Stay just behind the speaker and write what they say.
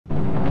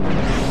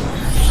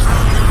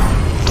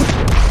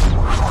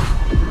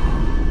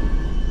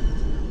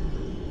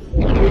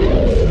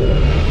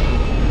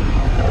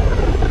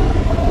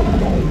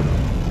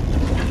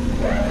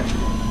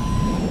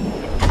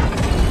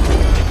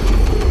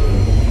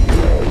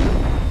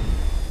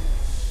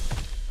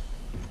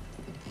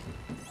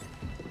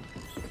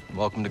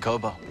Welcome to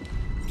Kobo.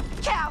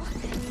 Cal,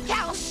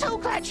 so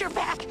glad you're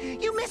back.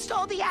 You missed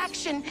all the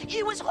action.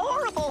 It was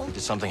horrible. Did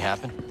something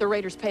happen? The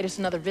Raiders paid us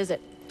another visit.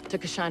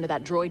 Took a shine to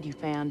that droid you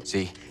found.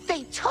 See?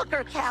 They took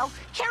her, Cal.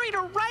 Carried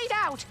her right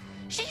out.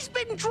 She's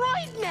been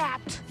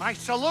droid-napped. My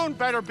saloon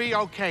better be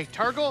okay,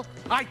 Turgle.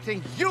 I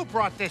think you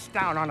brought this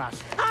down on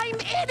us. I'm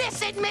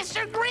innocent,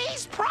 Mr.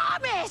 Grease,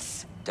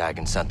 promise!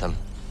 Dagon sent them.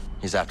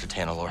 He's after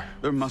Tanalor.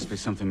 There must be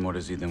something more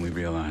to Z than we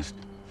realized.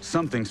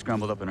 Something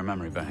scrambled up in her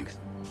memory banks.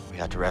 We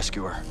have to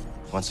rescue her.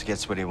 Once he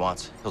gets what he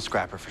wants, he'll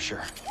scrap her for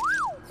sure.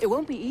 It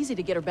won't be easy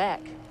to get her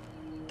back.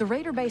 The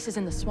Raider base is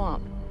in the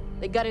swamp.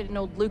 They gutted an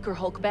old Lucre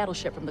Hulk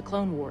battleship from the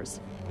Clone Wars.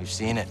 We've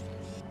seen it.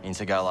 Means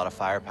they got a lot of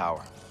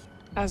firepower.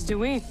 As do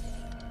we.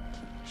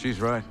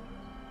 She's right.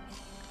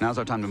 Now's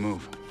our time to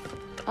move.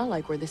 I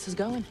like where this is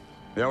going.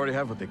 They already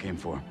have what they came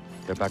for.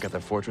 They're back at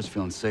their fortress,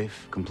 feeling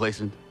safe,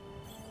 complacent.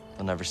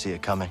 They'll never see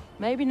it coming.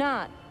 Maybe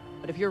not.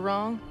 But if you're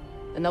wrong,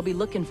 then they'll be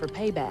looking for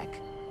payback.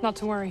 Not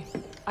to worry.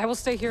 I will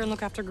stay here and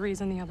look after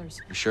Grease and the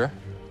others. You sure?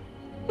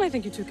 I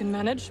think you two can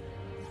manage.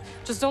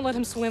 Just don't let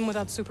him swim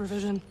without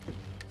supervision.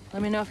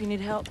 Let me know if you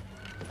need help.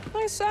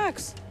 Nice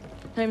axe.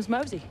 Name's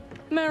Mosey.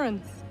 Marin.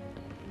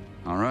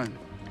 All right.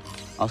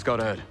 I'll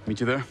scout ahead. Meet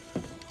you there?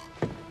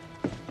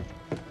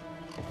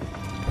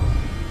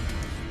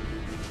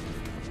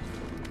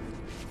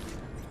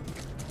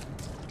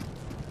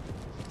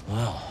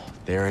 Well,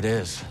 there it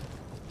is.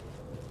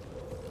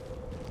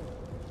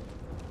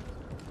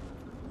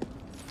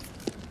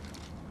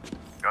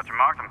 Got your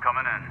mark, I'm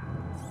coming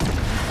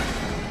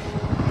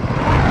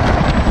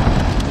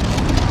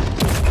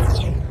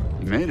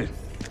in. You made it.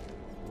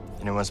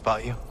 Anyone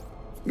spot you?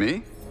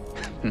 Me?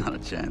 Not a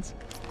chance.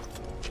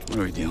 What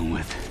are we dealing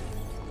with?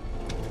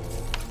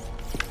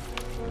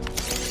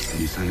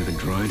 Any sign of the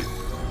droid?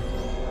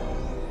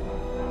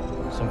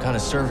 Some kind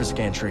of service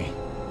gantry.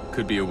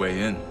 Could be a way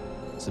in.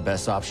 It's the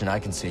best option I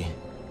can see.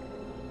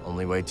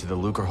 Only way to the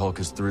Lucre Hulk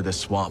is through this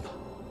swamp.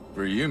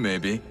 For you,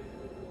 maybe.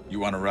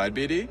 You want to ride,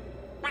 BD?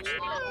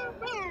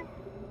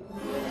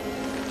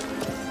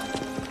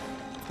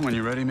 When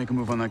you're ready, make a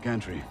move on that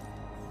gantry.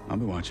 I'll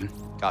be watching.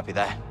 Copy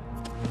that.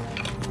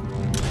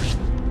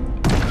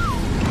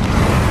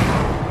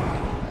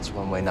 That's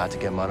one way not to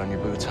get mud on your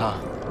boots, huh?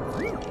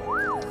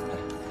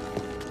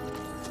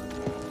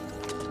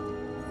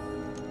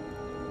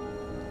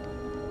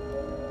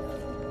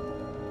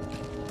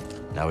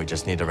 Now we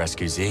just need to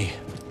rescue Z.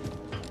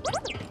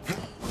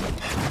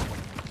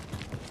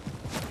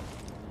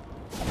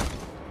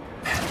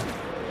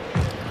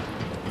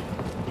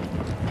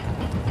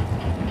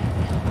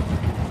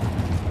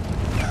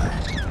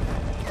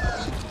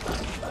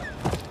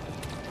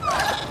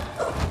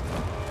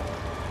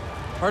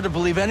 Hard to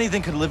believe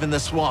anything could live in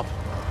this swamp.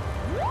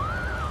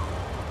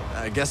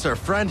 I guess our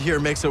friend here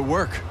makes it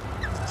work.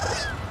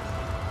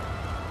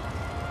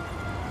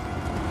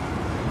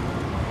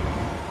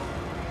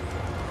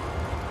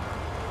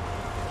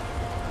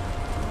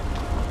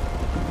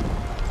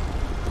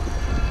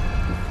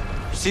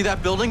 See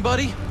that building,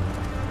 buddy?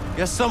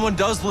 Guess someone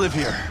does live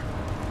here.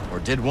 Or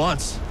did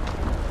once.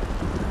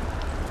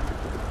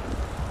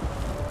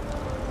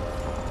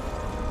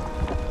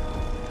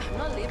 I'm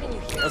not leaving you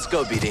here. Let's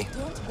go, BD.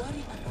 Don't worry about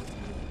me.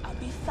 I'll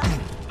be fine.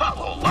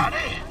 Hello,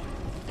 laddie.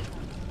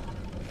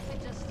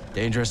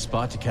 Dangerous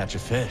spot to catch a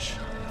fish.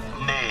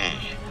 Nay,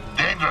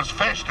 dangerous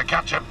fish to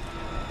catch him.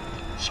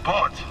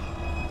 Spot.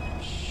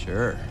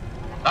 Sure.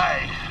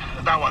 Aye,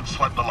 that one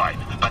slipped the line.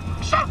 But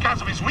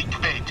sarcasm is weak,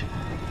 mate.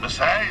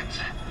 Besides,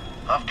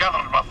 I've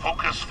gathered my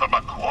focus for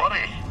my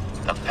quarry.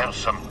 The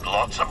fearsome,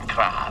 glodsome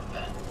crab.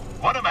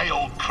 One of my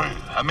old crew,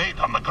 a mate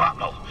on the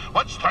grapnel,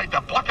 once tried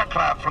to pluck a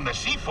crab from the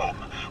sea foam,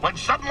 when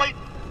suddenly,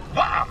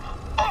 wham!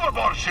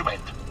 Overboard she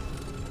went.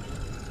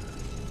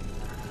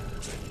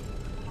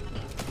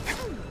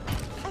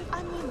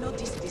 I mean no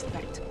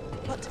disrespect,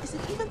 but is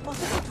it even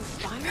possible to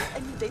find a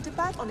new data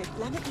pad on a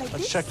planet like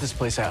Let's this? check this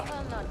place out.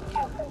 Well, not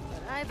you, but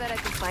I bet I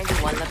can find you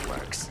one that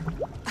works.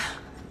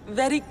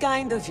 Very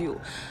kind of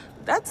you.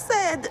 That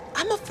said,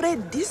 I'm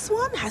afraid this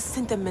one has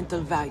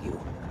sentimental value.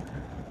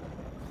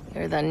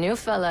 You're the new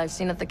fella I've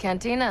seen at the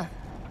cantina.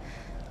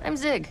 I'm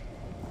Zig.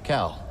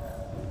 Cal,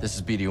 this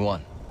is BD1.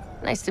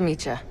 Nice to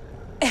meet you.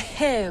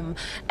 Ahem.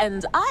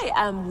 And I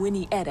am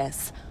Winnie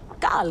Eres.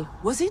 Cal,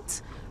 was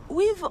it?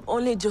 We've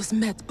only just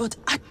met, but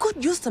I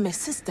could use some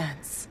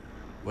assistance.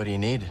 What do you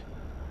need?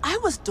 I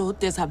was told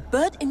there's a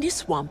bird in this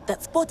swamp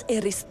that sports a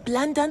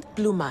resplendent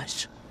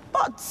plumage.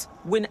 But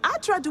when I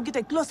tried to get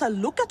a closer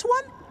look at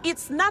one, it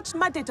snatched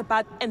my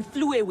datapad and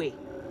flew away.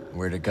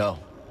 Where'd it go?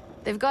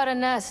 They've got a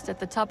nest at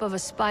the top of a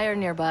spire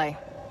nearby.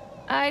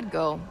 I'd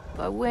go,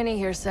 but Winnie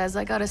here says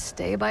I gotta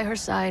stay by her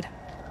side.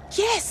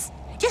 Yes,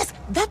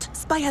 that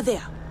spire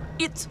there.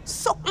 It's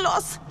so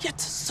close,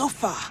 yet so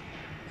far.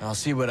 I'll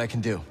see what I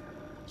can do.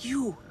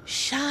 You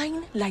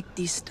shine like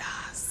the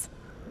stars.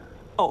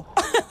 Oh,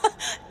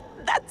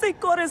 that's a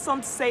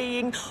Coruscant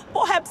saying,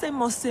 perhaps a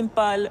more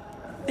simple,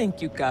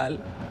 thank you, Cal.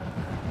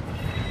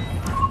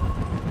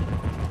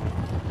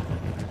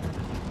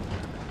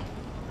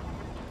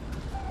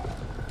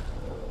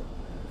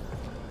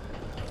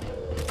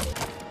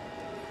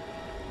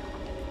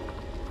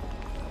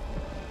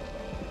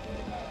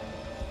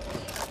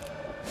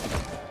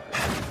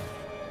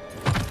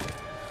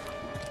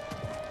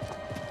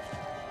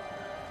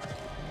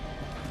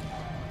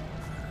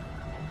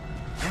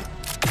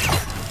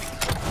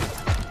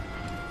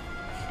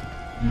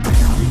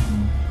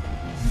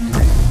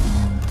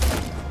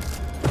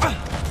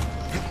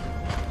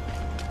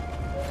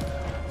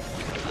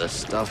 The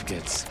stuff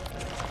gets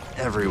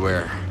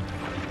everywhere.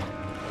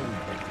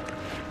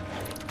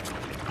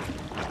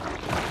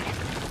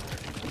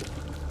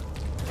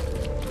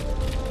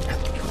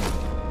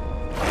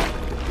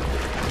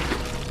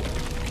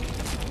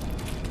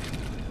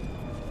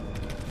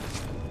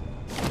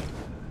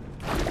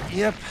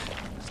 Yep,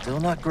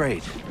 still not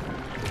great.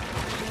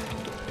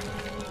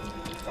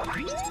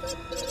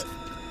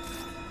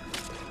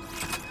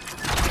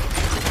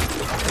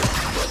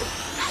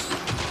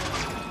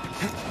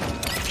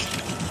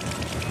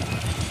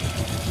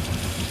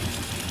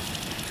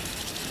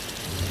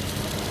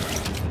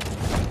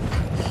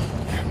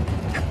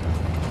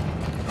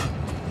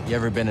 You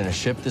ever been in a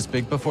ship this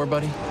big before,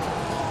 buddy?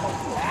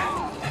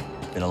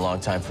 Been a long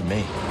time for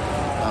me.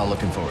 I'm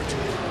looking forward to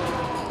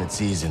it. It's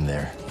Z's in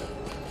there.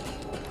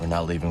 We're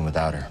not leaving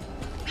without her.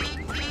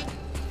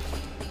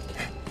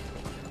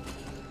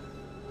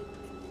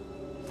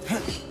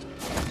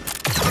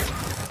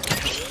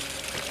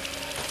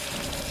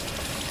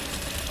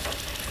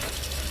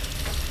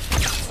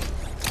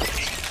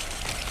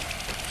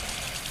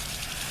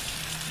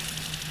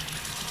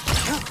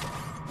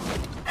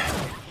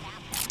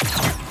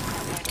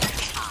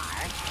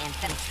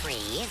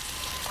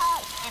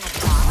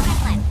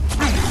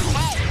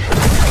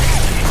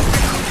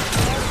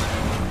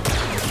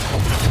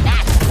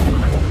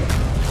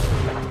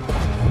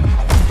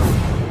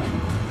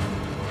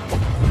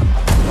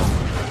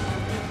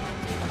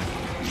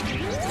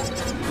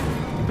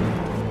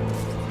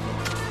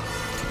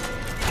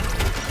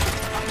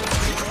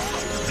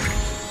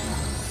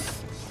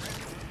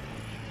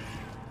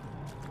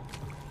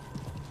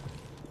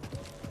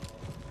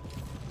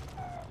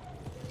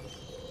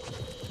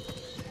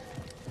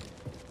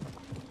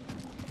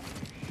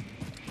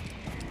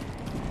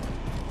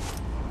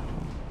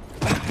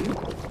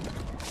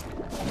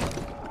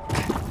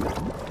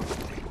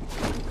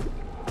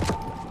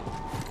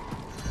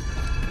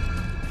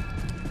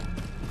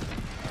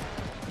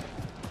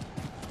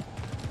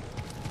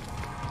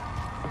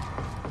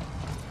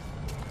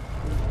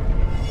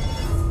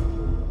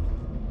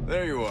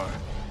 There you are.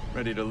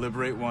 Ready to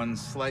liberate one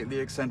slightly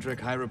eccentric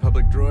High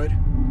Republic droid?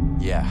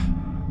 Yeah.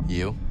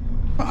 You?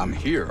 I'm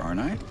here,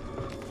 aren't I?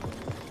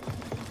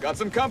 Got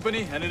some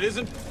company, and it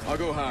isn't. I'll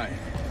go high.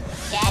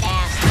 Dead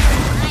ass.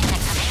 I'm the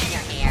commander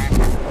here.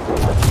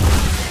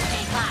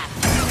 Stay class.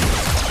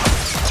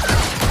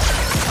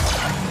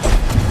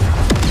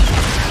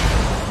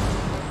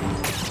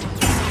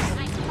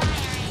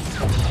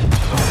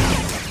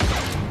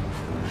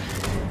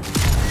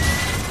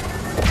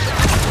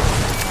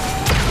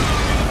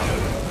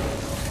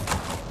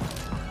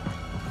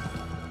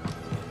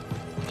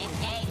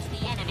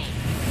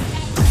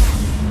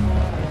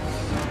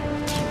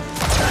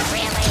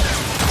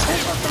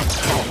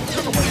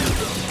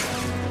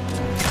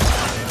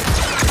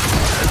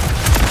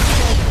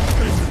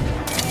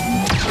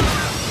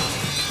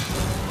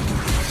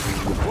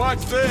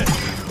 Watch this!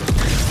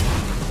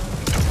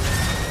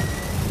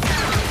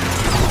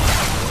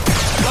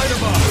 Light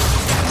 'em up!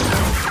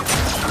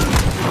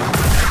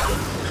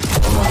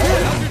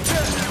 How's your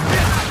chest?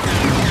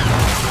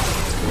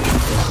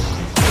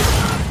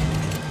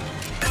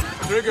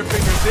 Trigger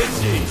fingers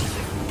itchy.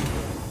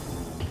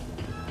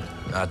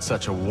 Not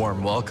such a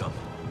warm welcome.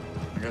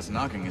 I guess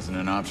knocking isn't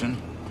an option.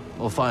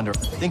 We'll find her.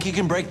 Think you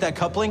can break that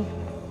coupling?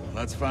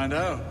 Let's find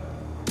out.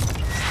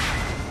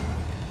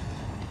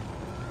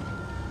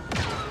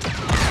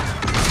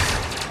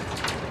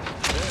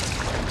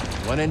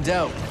 When in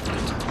doubt.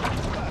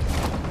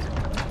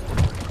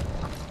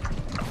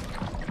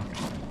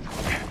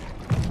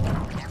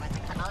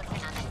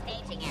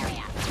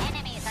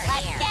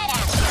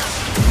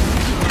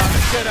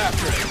 Get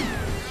after it.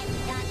 I'm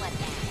done with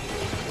that.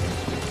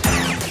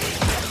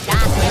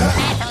 Stop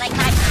dismantling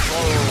my...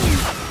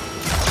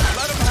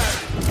 Let him have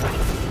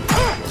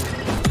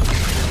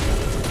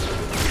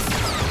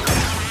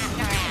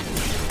After him.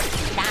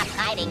 Stop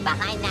hiding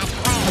behind that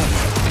plane.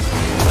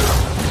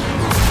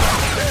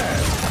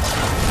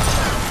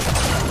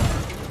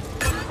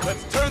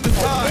 Let's turn the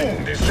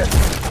tide.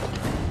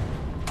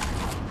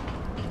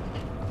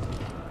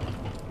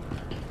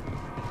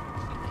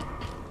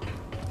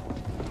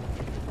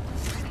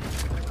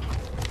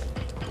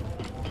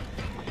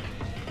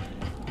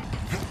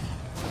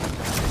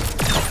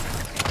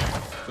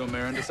 So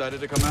Marin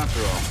decided to come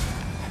after all.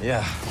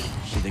 Yeah.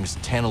 She thinks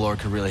Tanalorr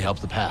could really help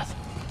the path.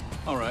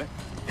 All right.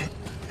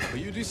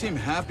 But you do seem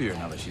happier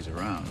now that she's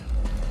around.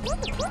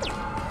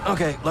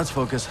 Okay, let's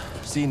focus.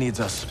 Z needs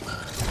us.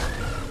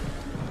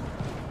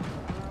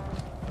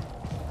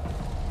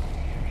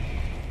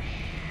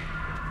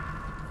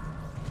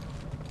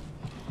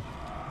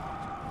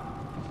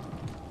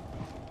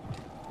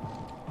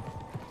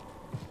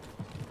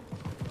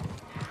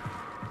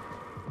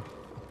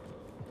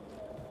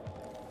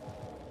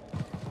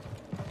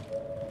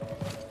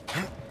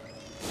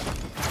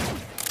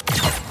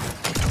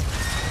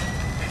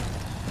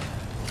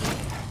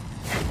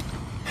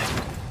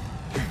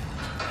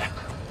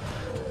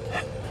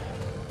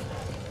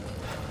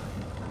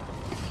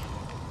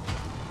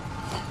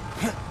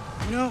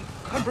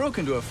 broke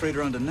into a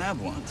freighter on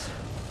Nab once.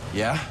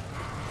 Yeah?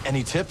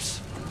 Any tips?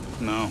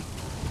 No.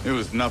 It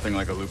was nothing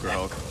like a Lucre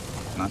Hulk.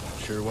 Not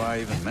sure why I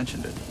even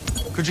mentioned it.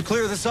 Could you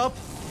clear this up?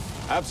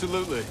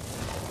 Absolutely.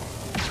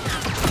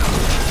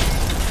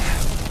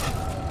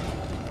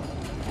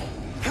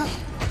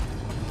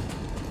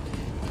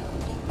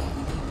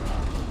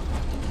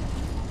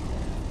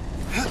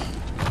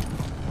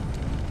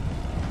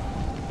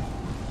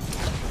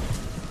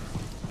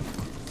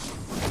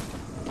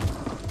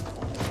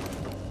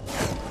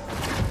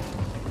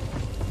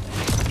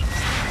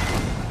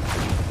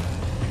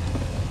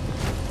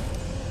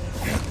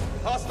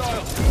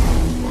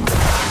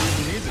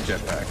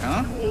 Jetpack,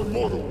 huh? Or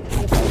model.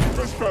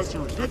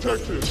 Trespassers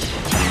detected.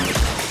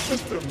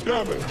 System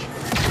damage.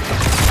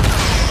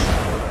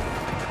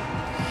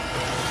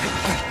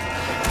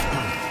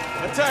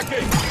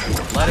 Attacking!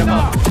 Light him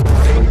up.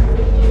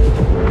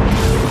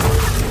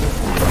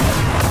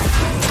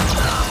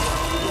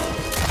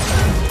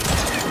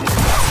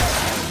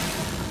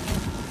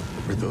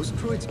 Were those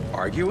droids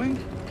arguing?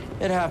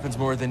 It happens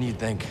more than you'd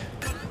think.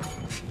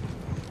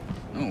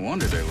 No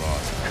wonder they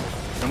lost.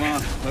 Come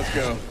on, let's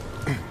go.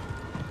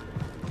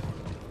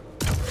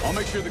 I'll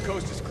make sure the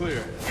coast is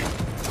clear.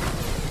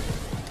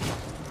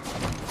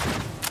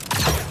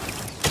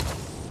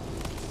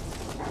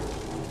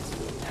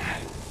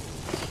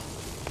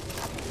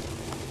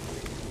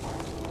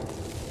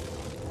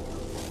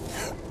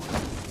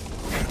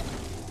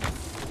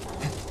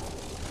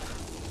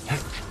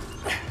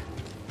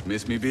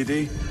 Miss me,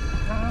 BD?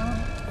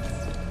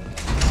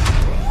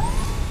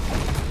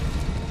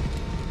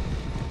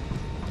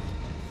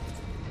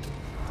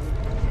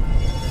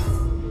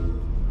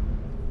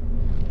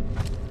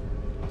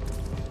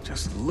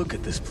 Just look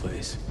at this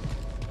place.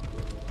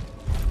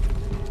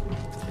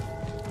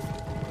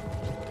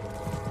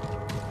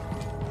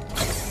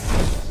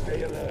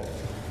 Stay alert.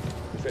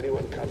 If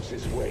anyone comes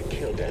this way,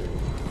 kill them.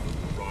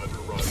 Roger,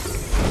 roger.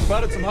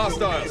 Spotted some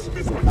hostiles.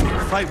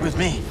 Fight with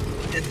me.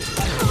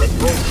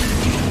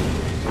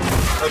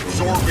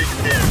 Absorbing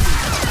them.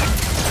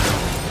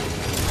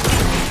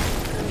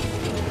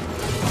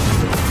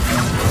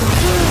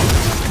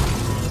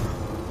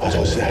 What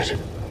was that?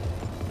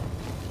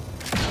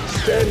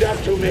 Stand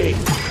up to me.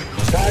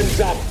 Time's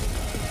up.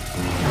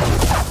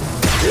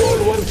 You all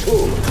want to.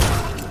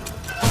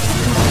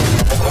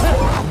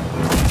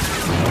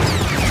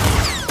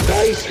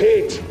 Nice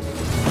hit.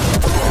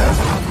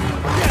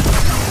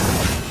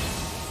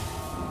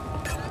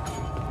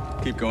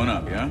 Keep going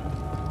up, yeah?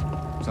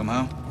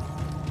 Somehow?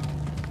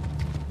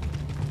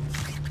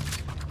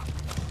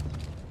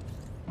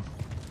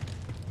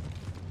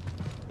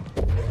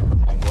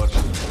 I'm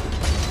watching.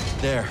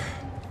 There.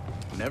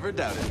 Never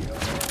doubted you.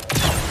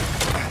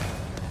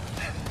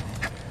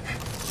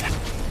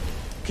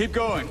 Keep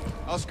going.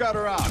 I'll scout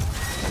around. I'm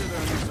sure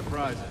there are no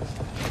surprises.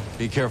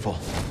 Be careful.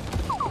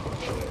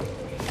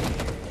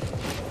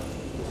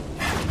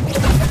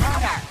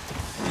 Order!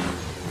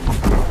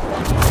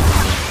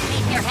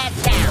 Keep your head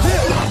down!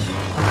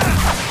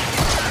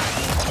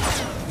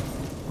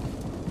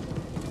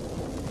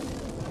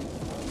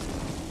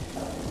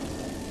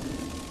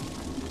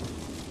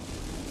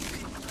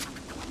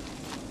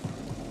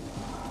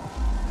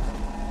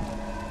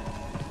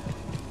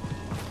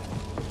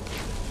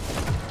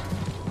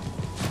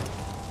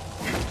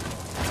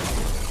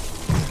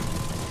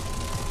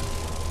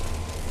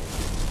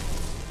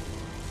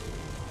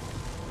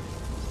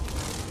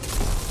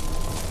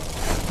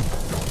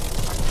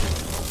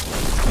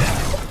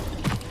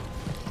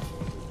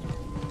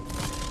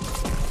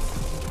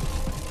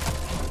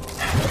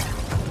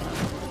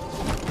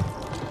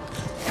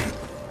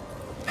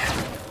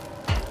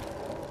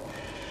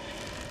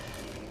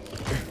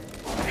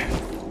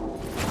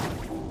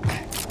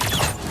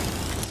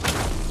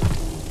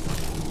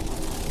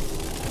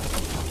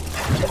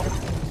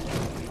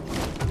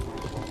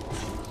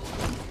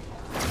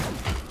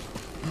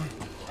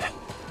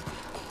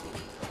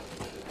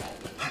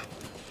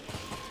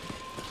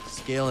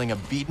 Scaling a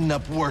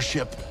beaten-up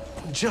warship,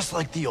 just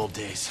like the old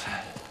days.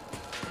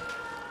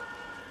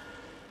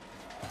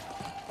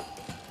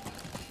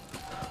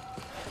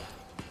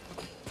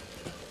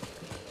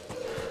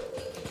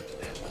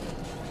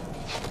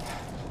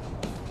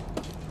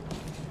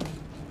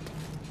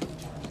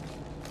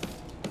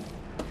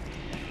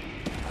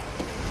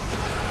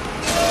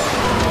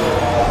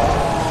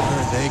 Where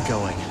are they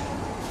going?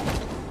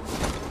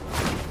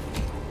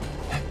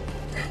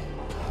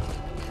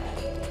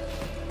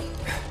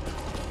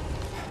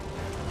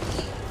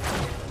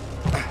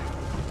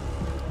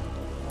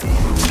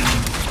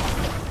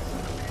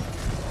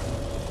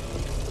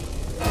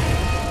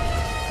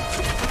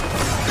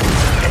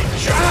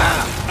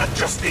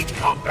 Adjusting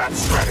combat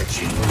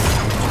strategy.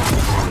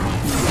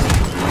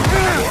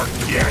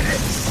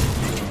 Organics.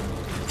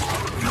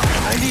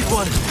 I need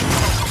one.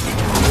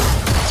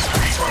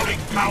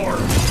 Controlling power.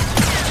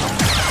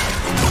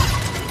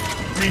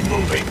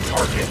 Removing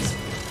targets.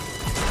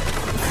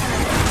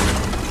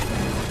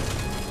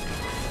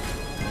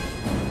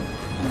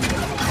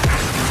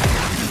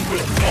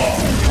 Will fall.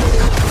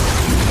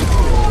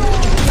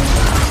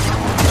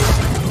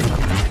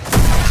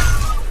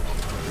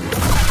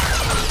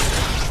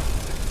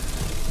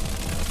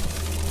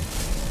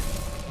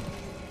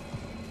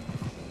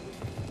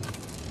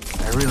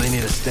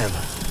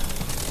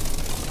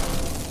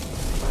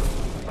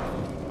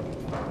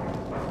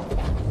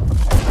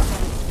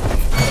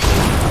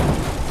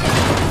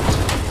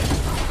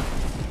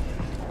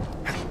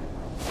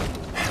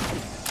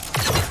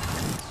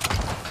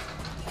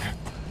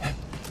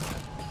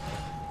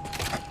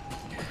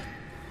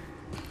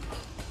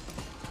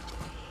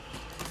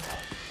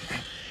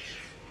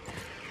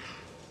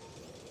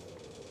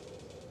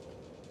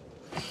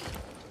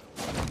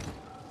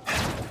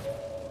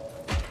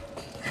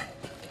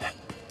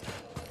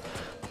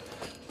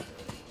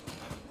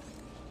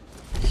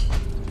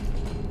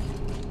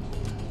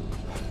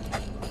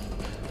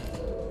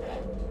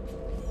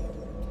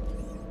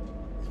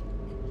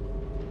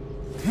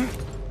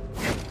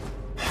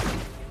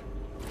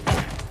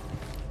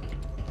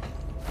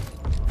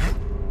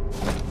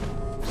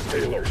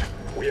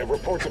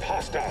 reports of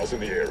hostiles in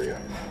the area.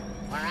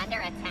 We're under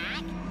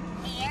attack?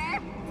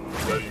 Here?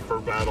 Ready for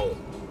battle.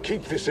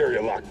 Keep this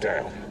area locked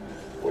down.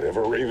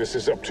 Whatever Ravis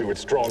is up to,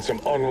 it's drawn some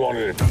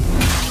unwanted... Time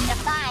to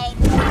fight.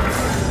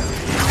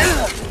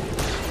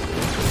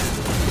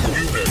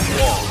 Unit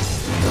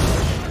lost.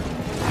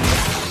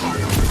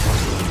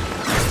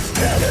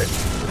 Damn it!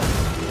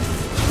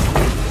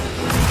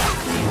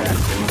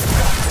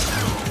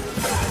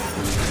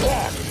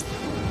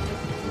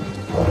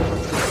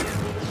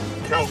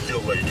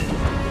 Calculating.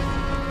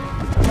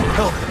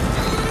 Help!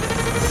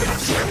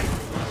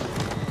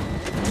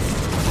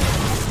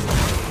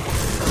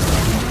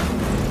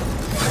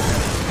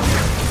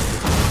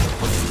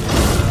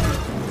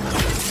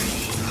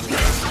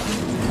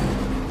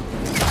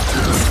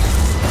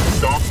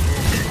 Stop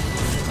moving.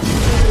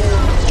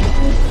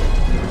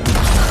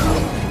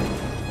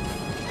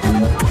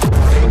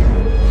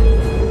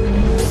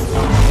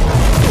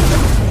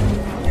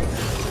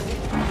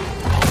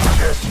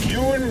 Just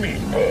you and me,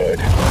 bud.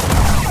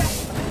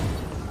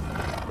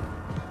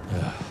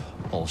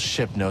 Whole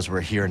ship knows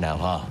we're here now,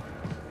 huh?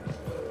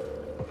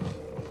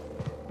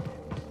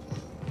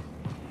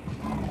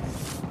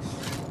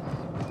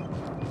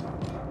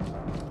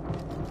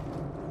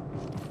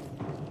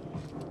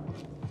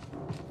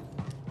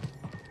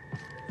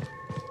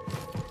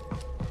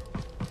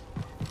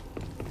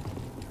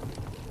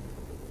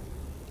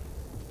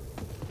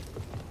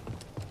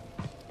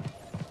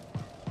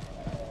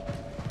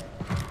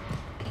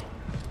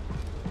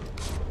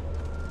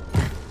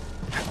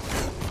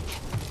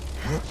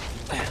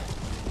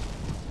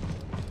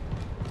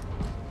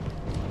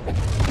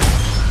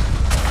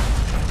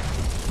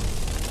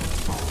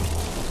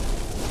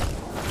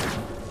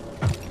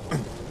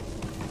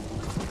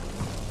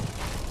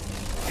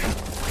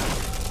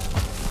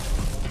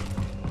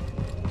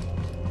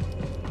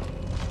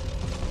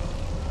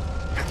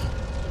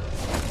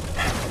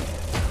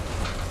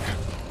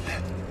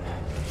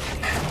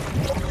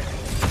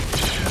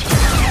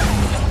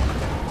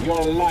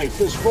 Your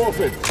life is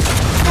forfeit. Get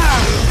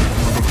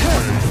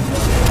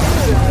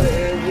out of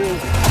here, you.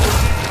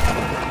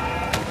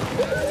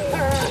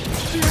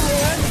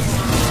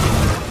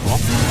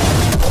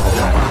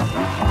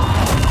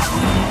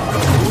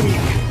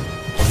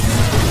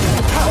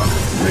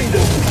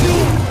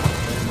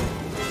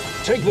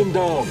 Take them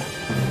down.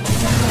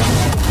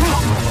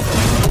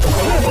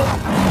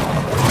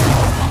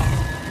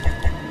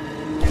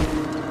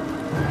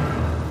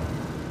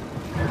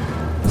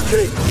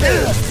 Take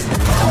this.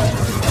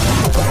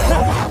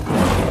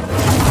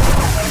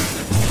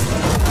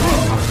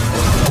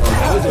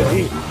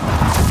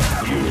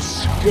 You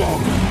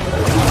scum!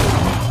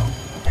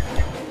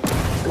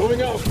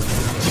 Going up!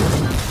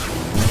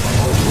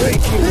 I'll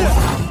break you!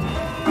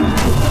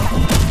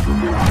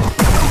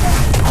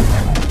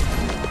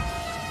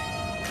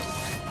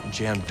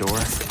 Jammed door?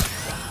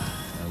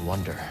 I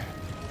wonder.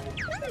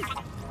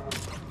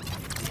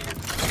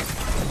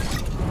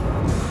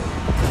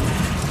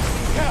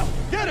 Cal,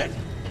 get it!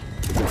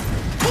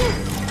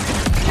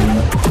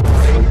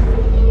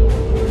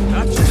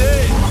 Not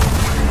today!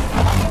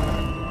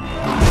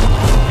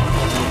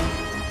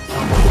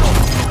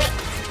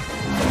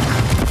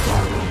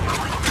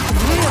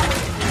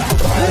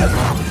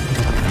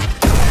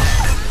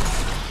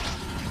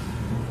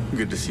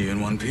 Good to see you in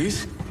one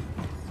piece.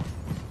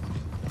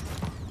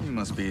 You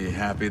must be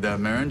happy that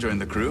Marin joined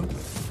the crew.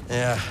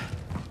 Yeah.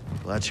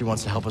 Glad she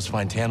wants to help us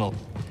find Tannel.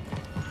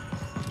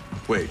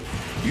 Wait,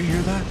 you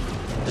hear that?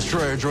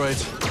 Destroyer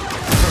droids.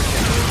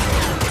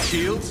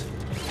 Shields?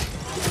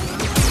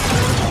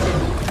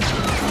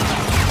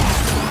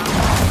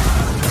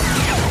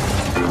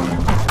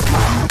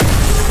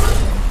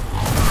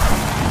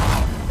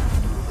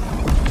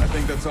 I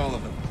think that's all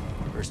of them.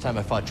 First time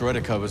I fought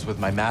Droideka was with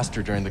my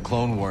master during the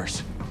Clone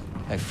Wars.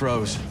 I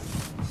froze.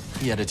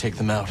 He had to take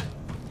them out.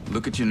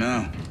 Look at you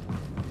now.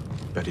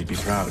 Bet he'd be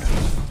proud.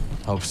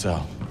 Hope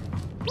so.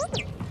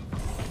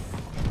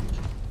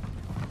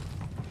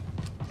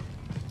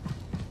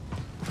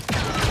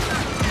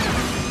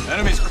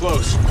 Enemy's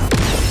close.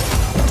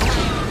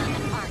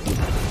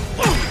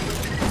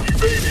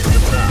 Evading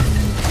attack!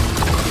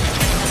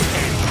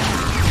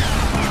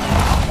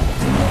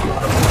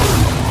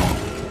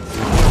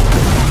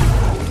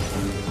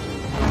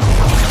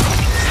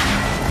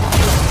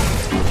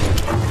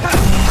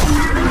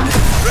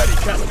 Ready,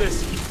 cast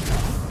this.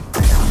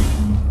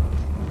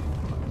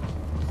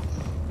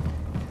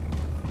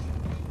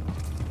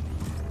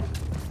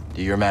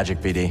 Do your magic,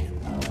 BD.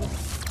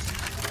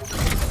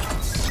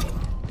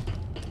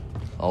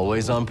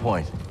 Always on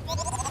point.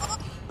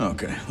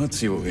 Okay, let's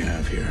see what we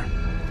have here.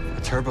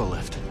 A turbo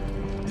lift.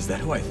 Is that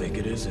who I think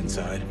it is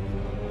inside?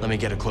 Let me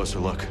get a closer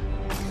look.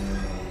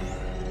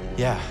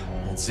 Yeah,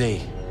 it's Z.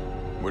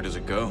 Where does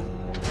it go?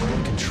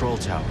 Control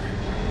tower.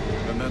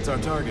 Then that's our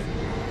target.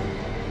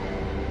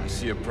 I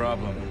see a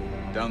problem.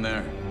 Down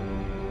there.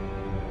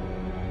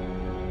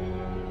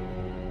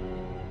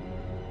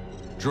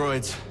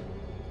 Droids.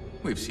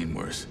 We've seen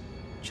worse.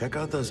 Check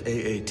out those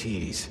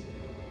AATs.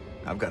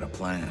 I've got a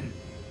plan.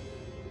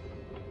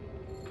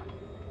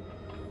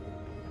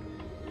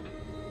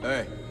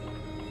 Hey,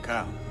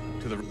 Kyle,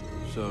 to the...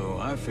 So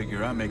I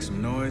figure I make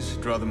some noise,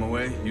 draw them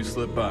away, you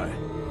slip by.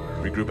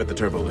 Regroup at the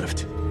turbo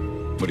lift.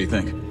 What do you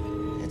think?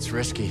 It's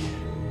risky.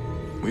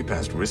 We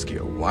passed risky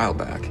a while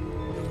back.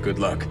 Good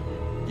luck.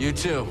 You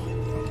too.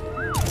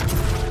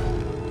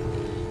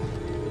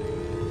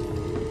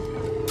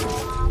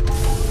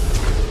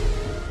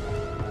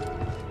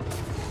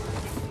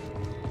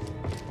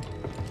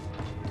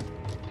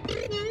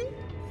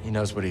 He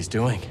knows what he's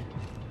doing.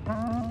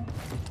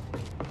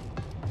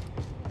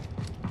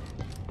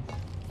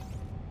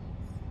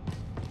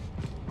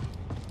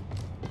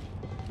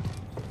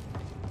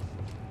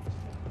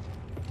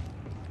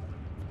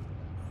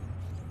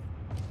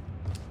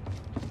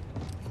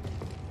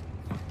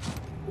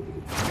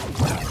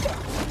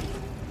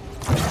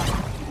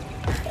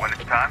 When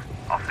it's time,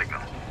 I'll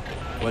signal.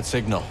 What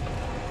signal?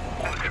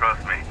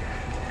 Trust me,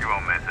 you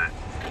won't miss it.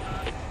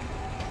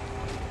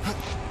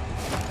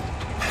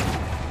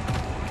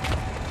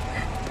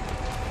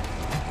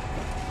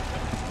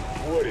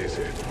 What is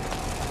it?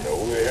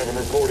 No, they haven't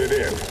reported in.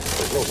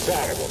 There's no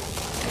sign of them.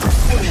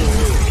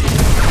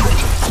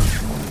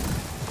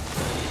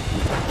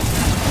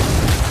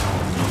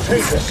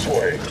 Take a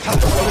swing.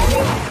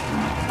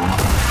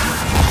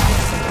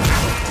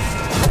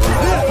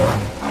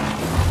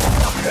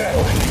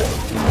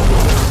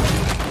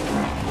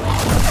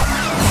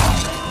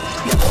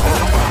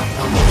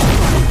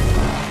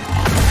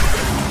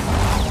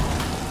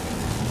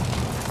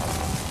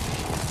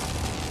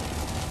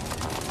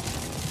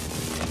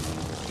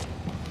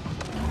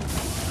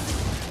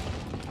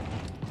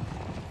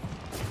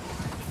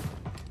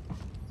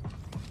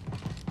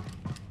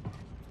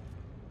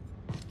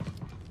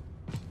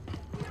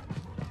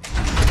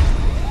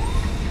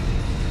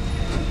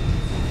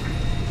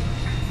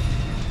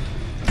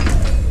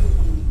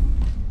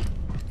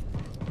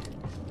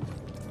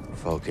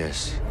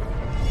 Focus.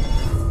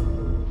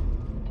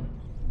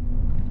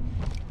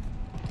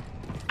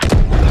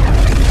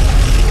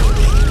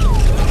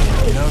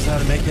 He knows how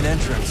to make an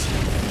entrance.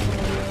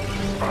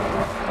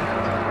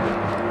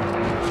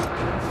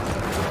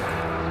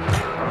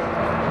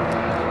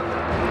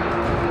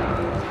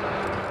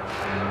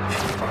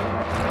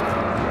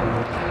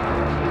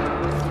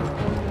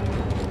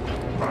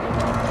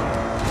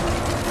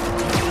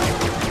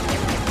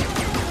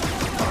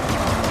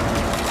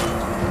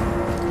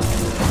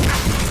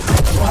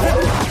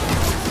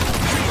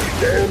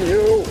 Damn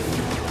you!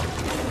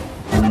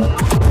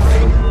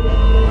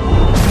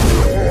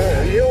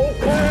 You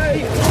okay?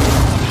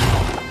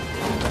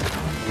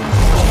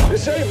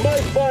 This ain't my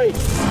fight!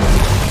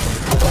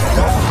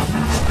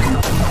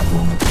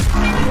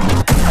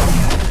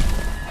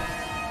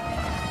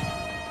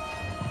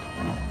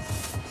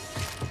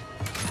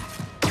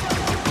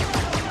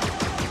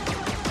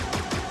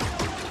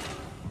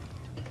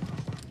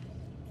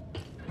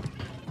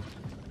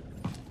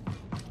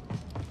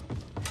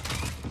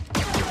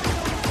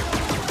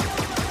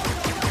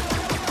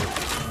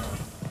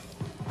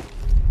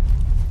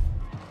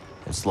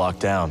 It's locked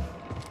down.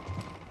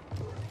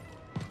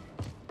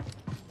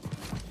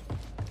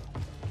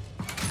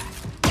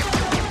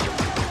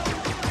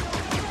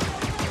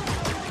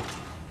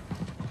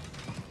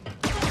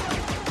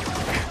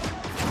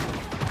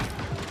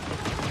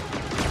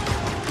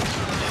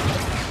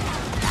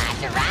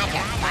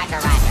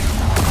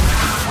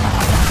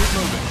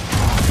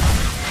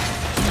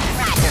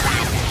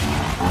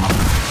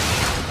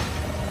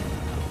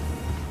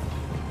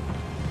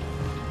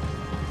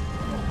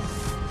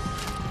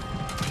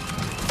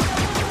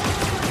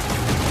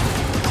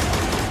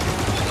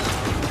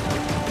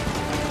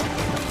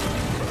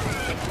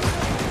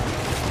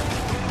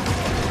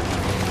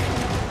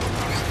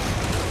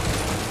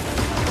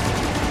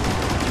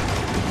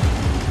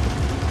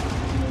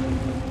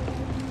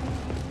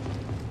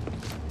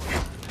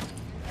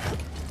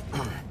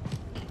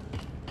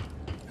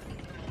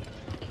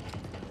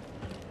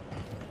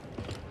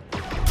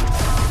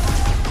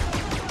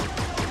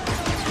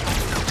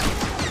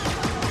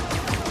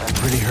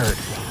 Pretty hurt.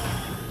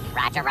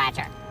 Roger,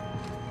 roger.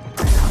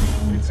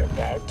 It's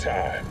about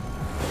time.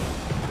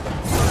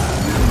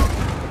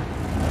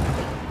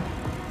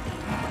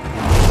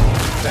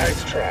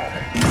 Nice try.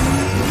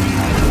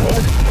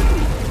 What?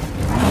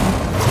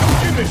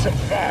 Give me some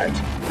fight.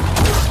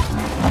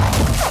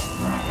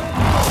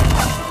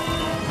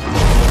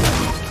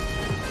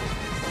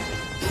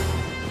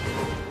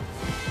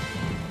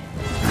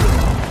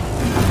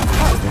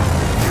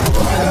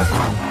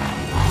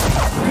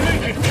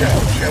 Make it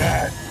count,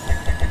 Jedi.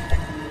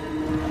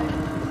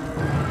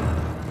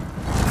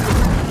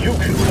 You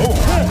can move.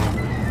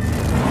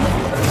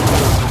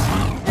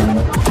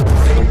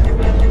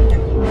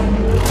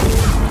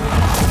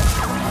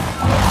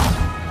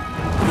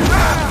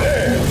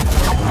 There.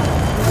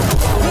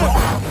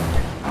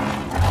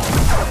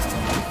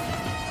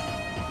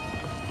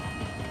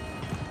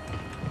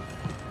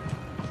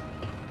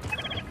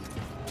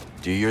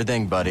 Do your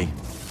thing, buddy.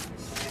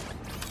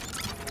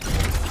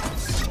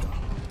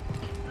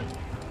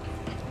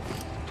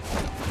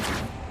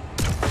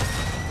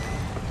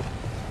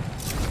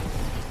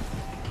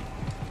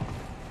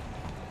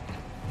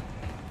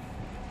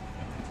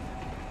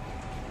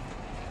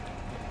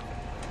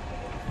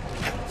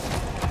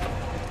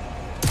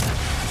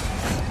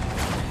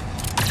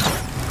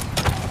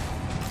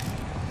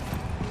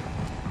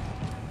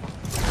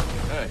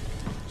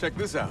 Check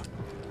this out.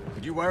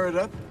 Could you wire it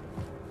up?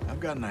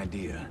 I've got an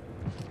idea.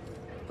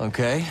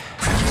 Okay.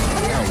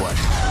 Now what?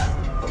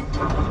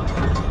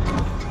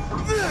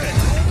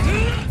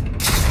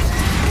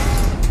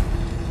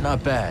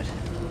 Not bad.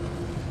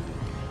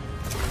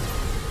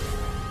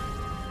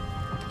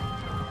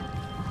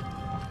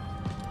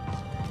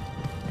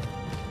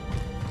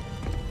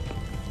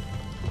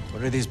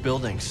 What are these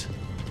buildings?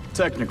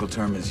 Technical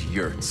term is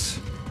yurts.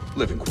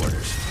 Living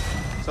quarters.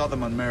 Saw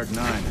them on Merrick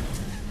 9.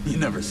 You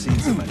never seen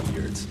so many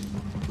yurts.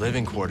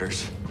 Living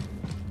quarters.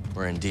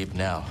 We're in deep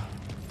now.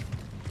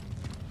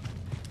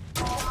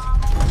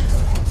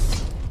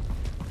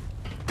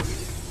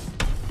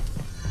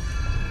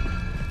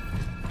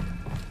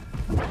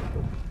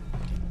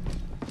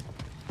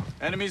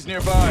 Enemies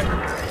nearby.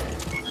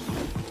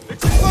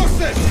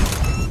 Explosive!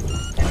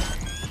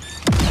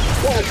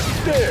 What's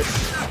this?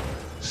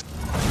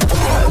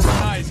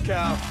 Nice,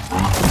 Cal.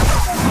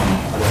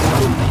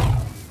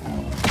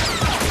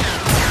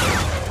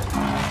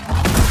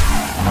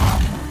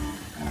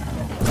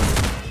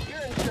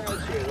 You're in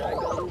charge here, right,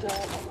 Golden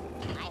Top?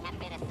 I have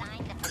been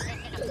assigned the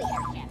position of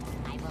leadership.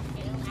 I will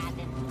do as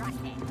instructed.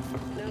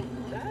 Now,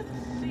 that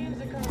seems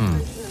a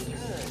conversation in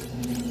turn.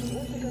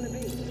 What's it gonna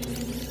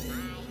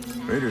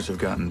be? Raiders have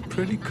gotten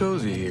pretty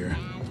cozy here.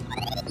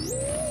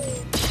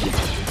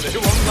 They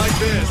won't like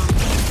this.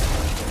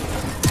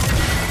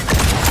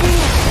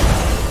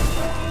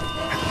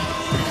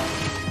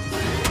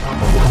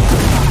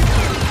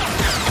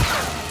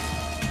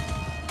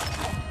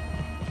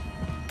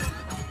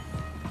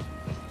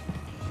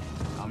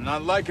 I'm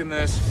not liking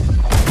this.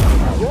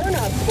 You're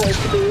not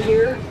supposed to be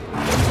here.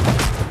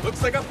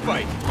 Looks like a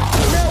fight.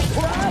 No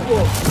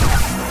problem.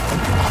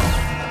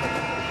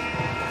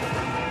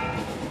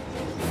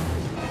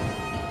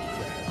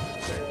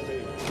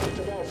 It's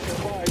about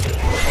survival.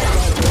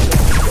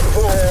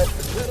 Fire!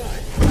 Jedi!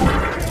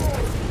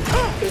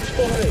 It's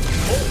fine!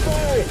 I'm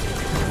fine!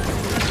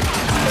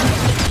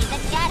 He's a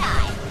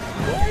Jedi.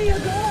 Where are you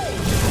going?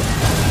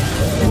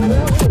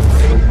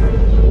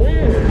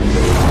 Weird!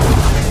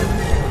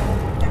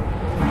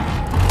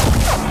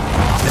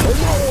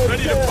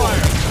 Ready to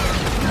fire.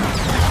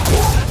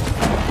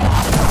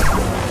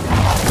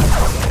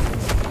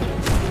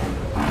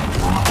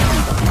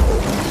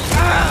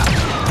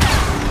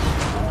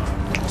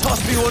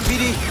 Toss me one,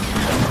 BD.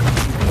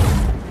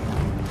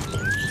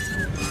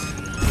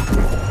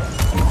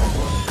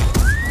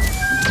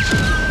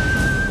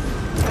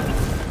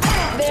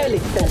 Barely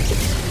felt it.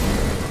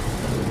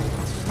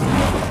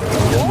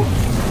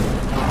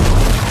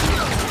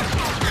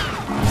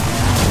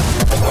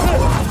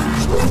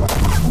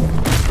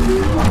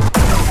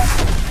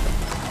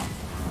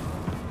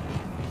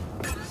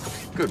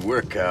 Good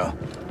work, Cal.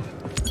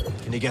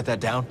 Can you get that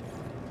down?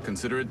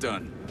 Consider it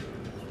done.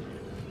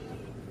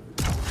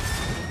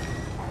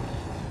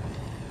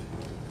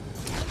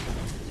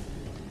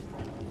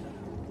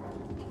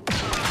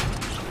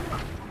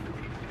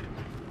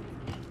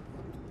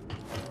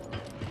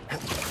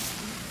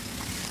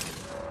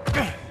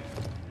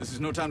 This is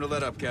no time to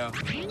let up, Cal.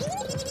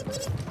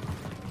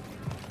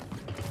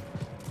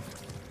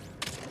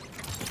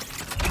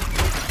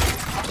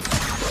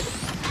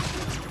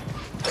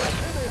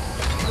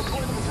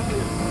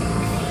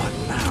 What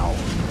now?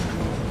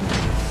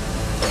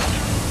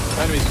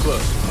 Enemy's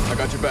close. I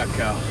got your back,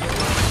 Cal.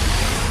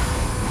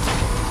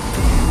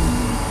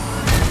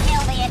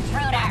 Kill the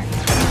intruder.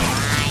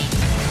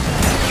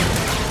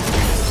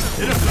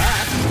 Hit him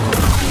back!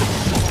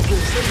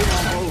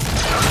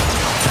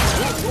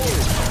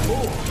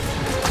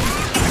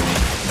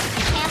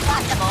 Can't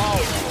block the ball.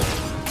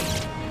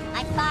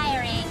 I'm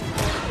firing.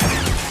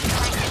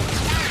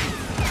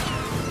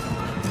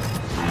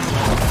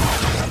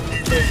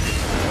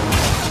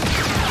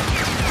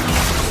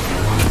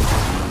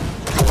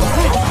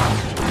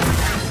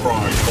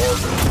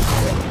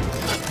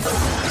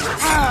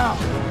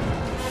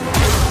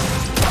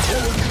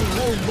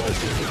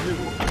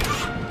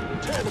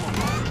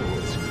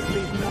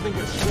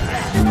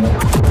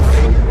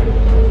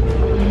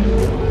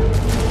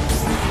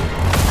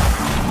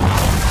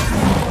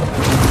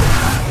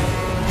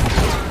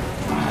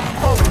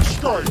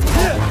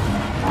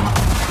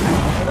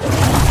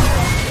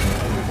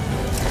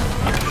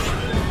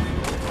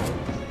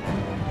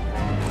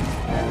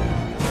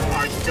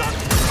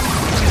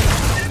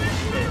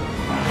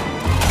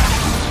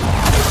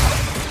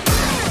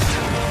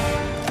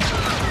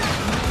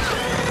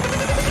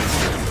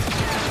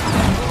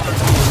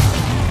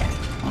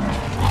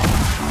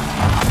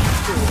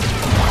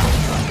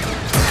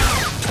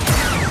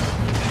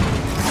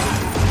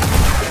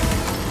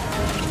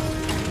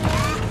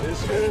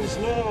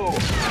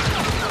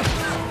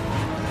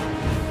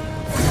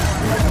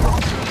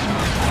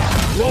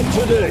 Not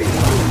today.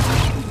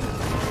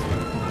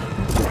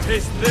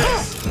 Taste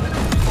this.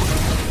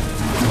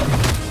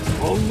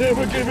 I'll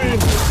never give in.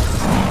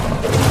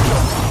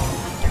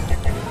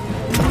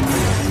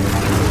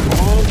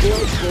 All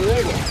drugs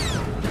forever.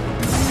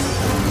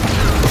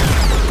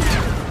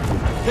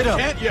 Hit him.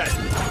 Can't yet.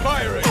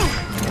 Firing.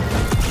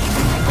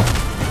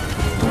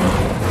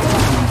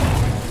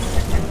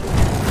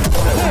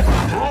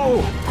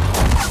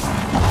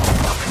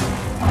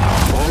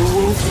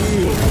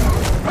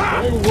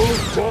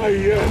 die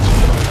yet.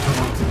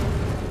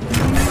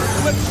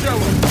 Let's show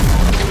him.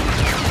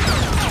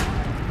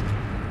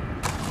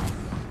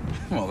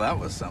 Well, that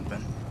was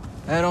something.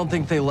 I don't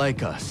think they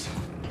like us.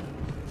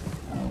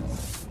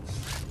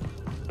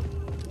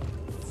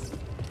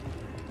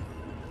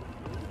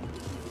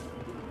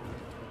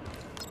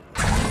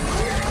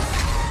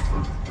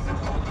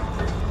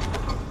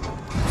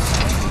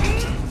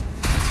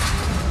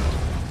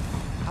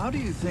 How do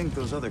you think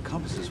those other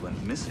compasses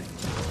went missing?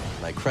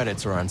 My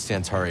credits are on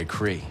Santari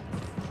Kree.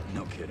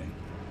 No kidding.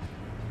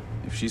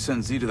 If she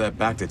sent Z to that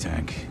Bacta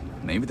tank,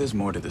 maybe there's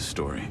more to this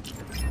story.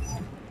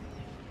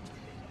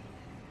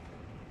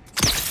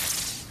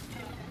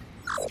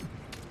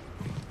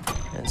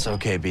 It's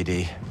okay,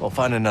 BD. We'll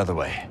find another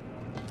way.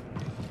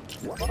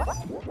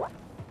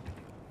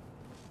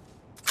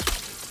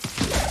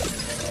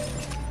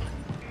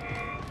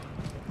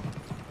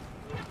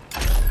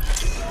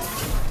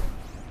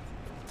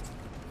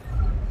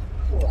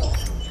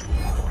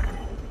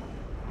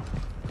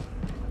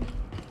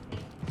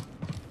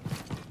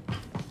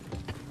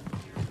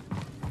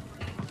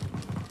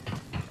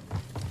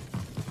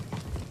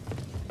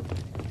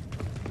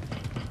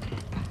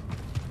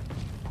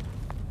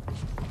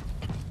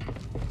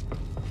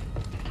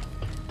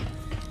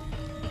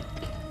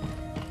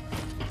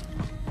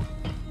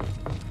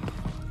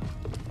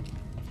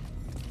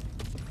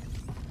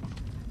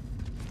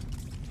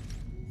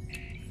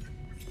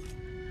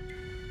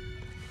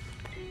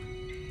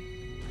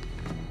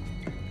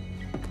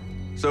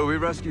 So we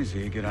rescue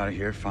Z, get out of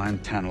here, find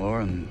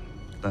Tanalor, and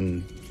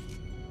then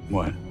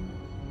what?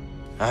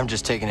 I'm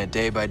just taking it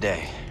day by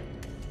day.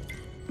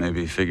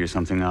 Maybe figure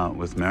something out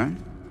with Merrin?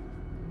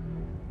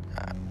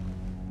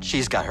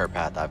 She's got her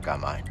path, I've got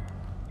mine.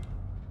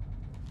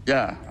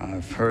 Yeah,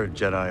 I've heard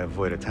Jedi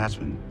avoid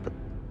attachment, but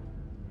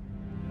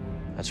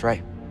That's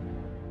right.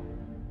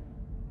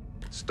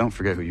 just don't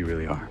forget who you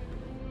really are.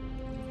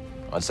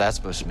 What's that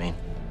supposed to mean?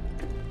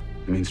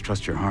 It means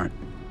trust your heart.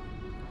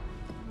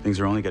 Things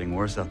are only getting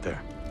worse out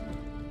there.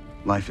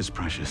 Life is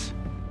precious.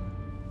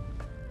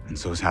 And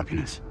so is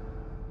happiness.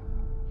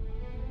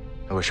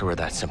 I wish it were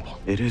that simple.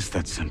 It is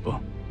that simple.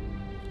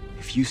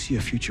 If you see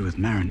a future with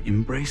Merrin,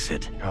 embrace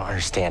it. You don't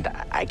understand.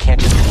 I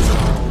can't just...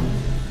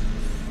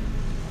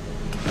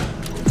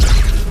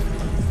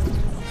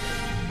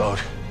 Boat.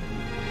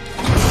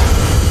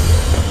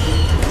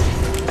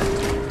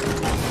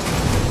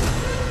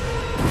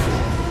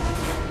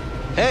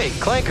 Hey,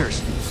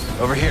 clankers!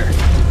 Over here.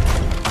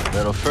 A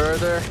little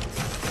further.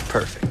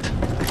 Perfect.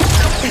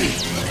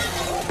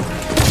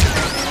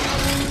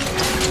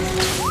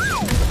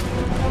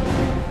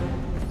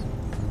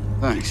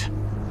 Thanks.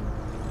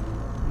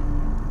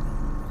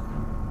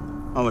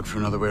 I'll look for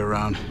another way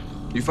around.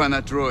 You find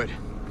that droid.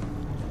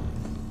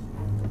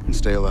 And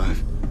stay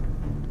alive.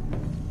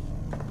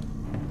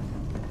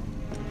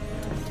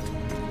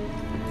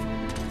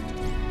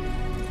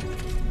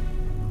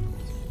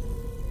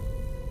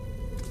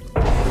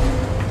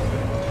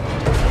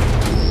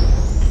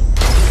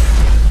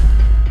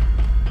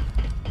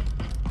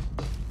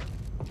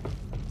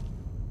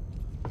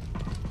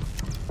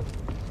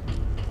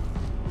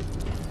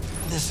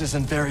 This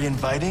isn't very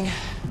inviting.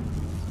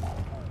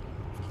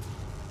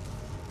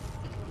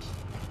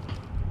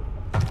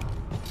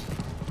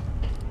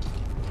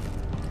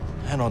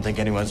 I don't think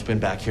anyone's been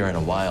back here in a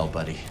while,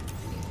 buddy.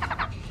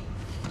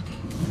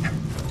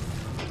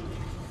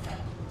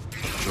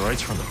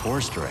 Droids from the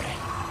Force Array.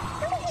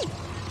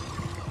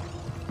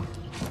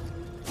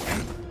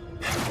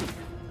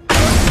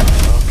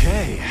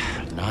 Okay,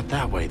 not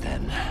that way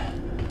then.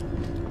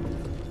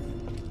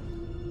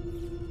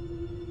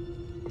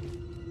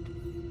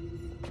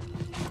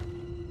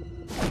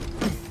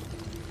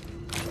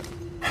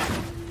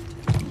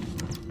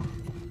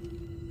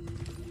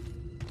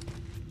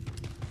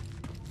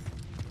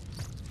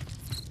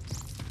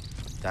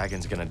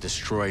 Dagon's gonna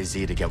destroy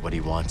Z to get what he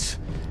wants.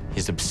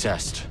 He's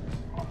obsessed.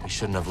 We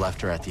shouldn't have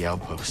left her at the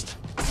outpost.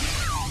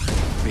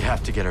 We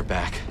have to get her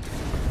back.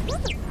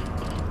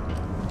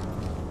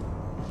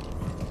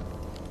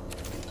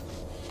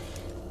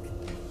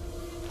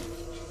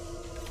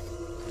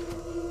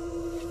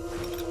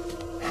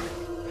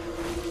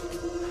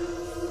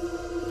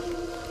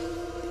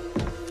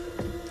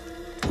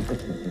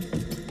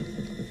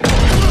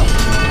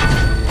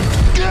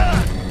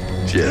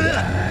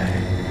 Jedi.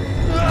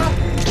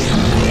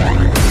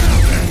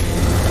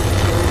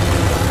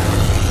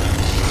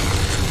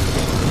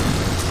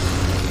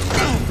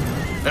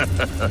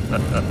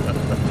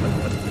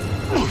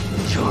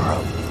 You're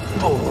a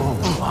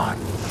bold one.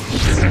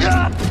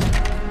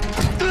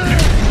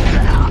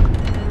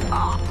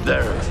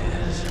 There it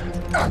is.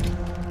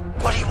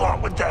 What do you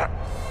want with that?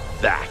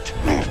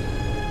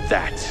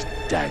 That's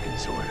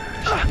Dagon's orders.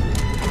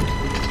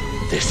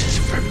 This is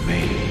for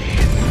me.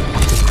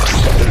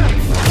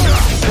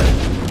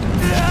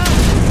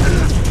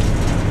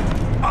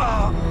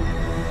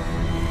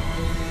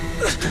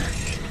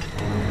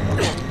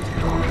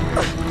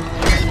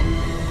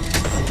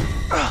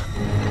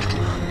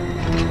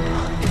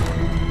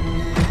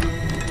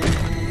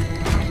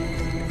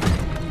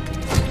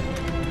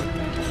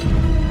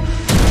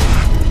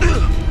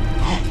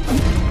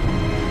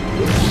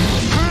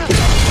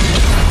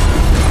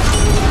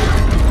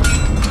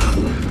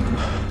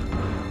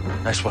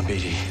 Nice one,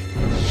 BD.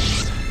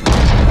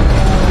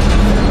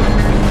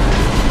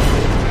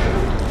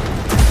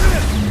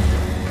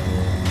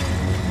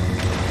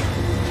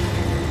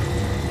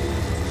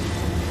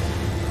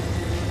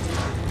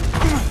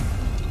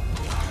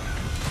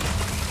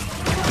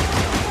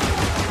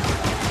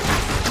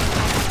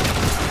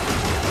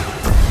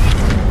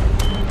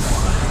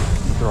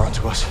 They're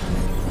onto us.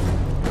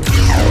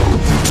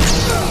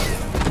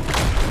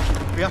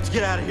 We have to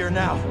get out of here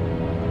now.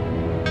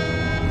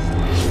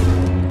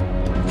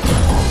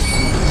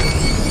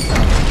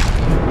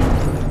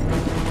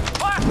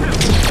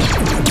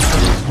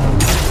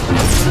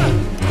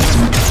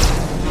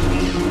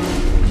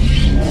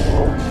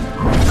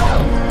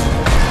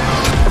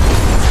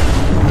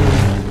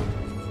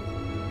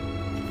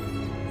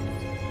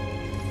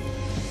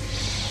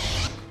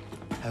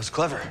 That was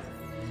clever.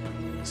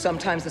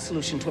 Sometimes the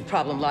solution to a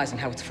problem lies in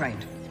how it's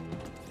framed.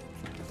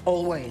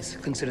 Always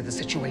consider the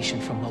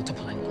situation from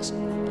multiple angles.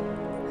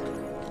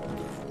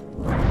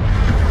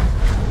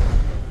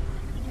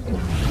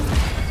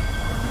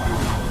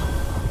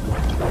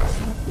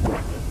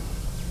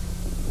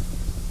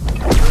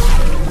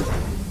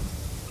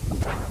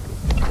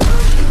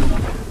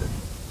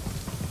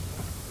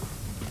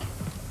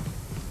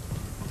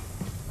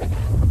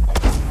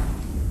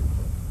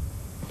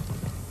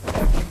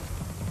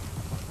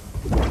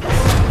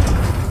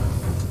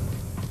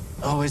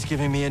 Always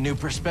giving me a new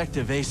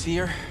perspective, eh,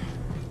 Seer?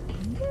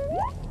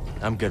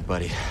 I'm good,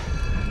 buddy.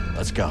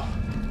 Let's go.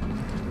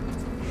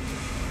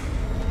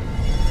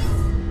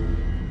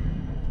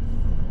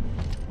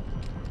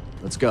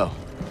 Let's go.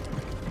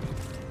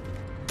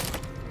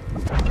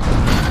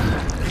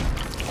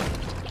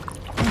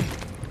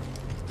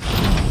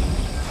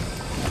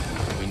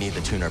 We need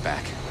the tuner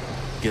back.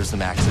 Gives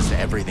them access to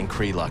everything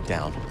Kree locked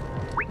down.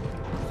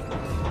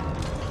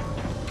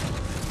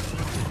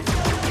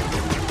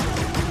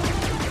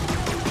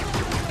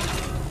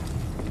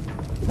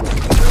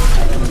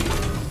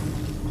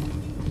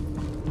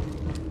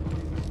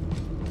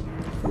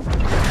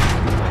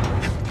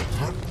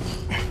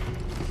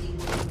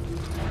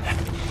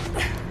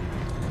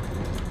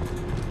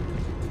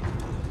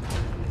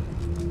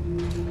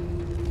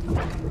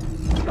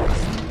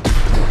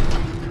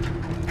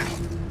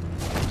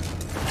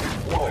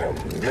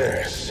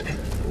 Mess.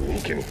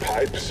 Leaking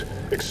pipes,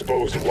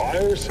 exposed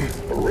wires,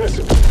 a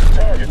recipe.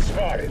 Target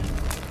spotted.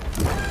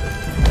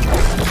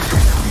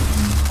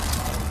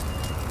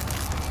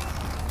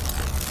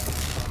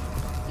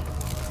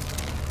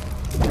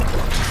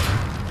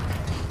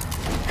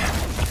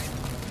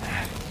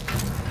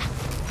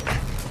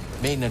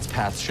 Maintenance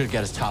path should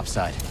get us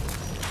topside,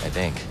 I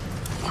think.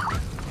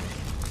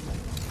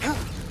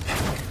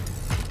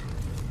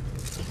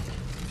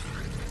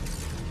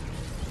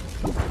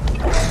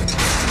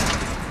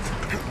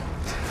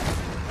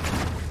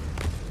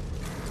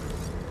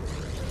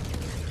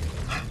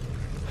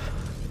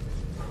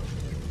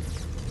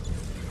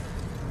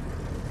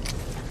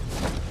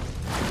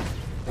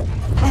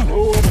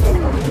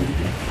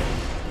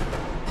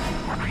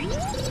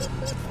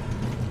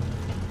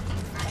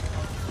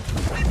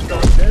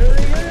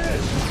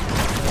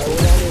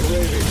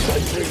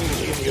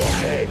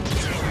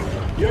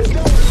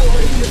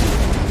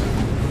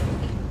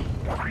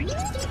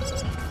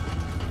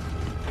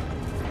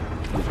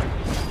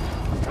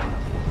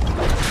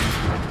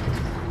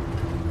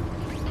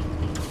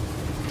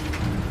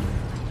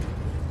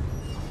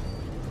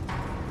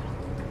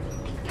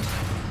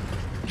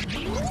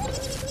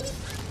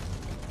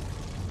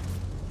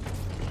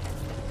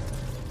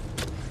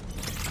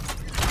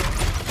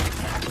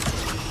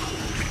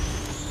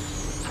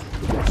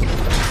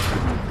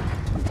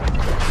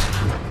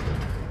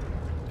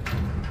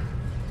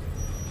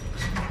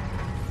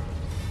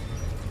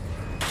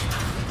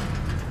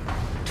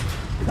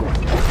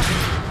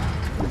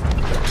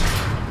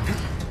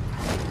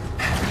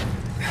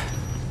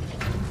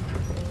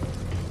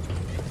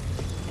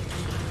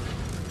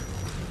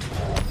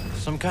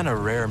 Some kind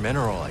of rare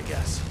mineral, I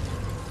guess.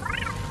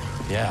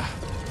 Yeah,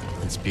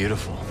 it's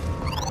beautiful.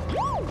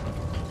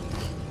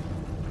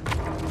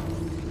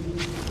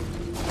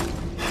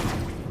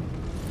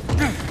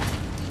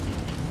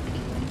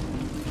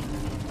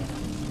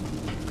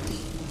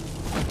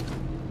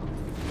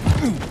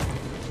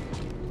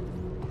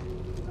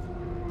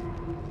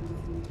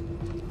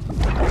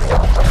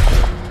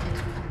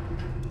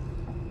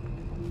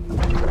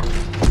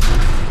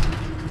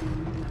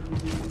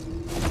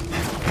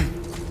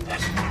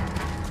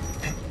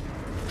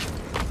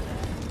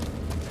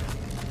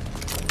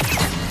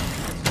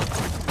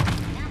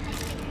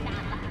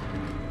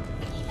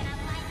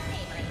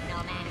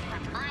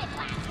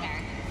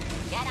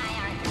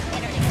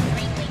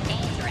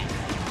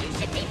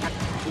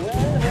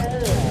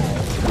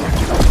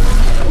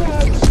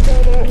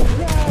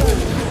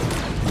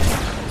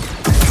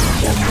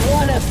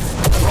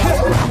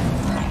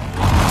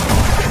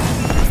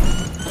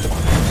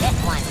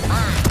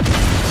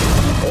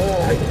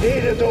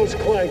 Those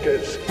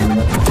clankers.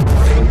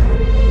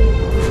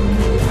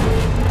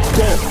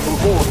 Death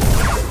before.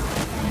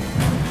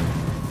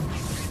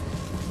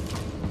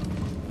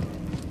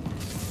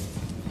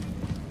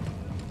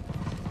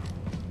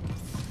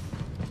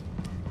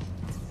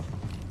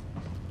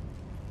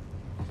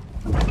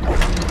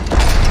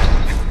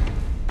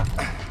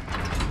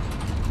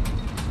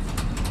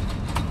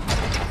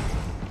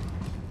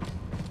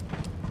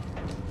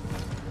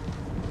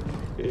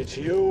 It's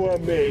you or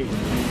me.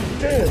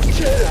 Damn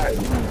Jedi!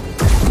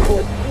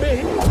 Put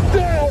me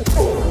down!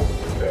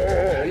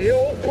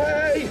 You'll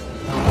pay!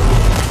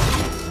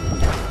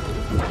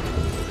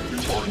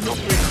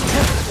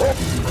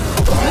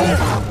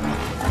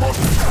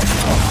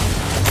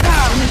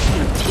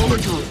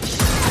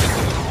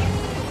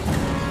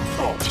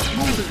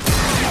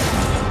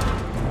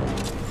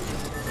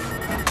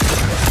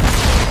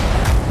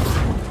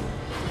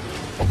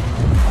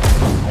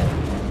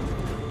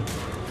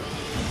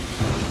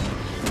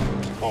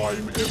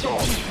 Time is up.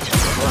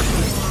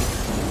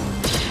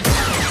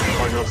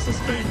 I have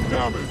sustained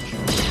damage.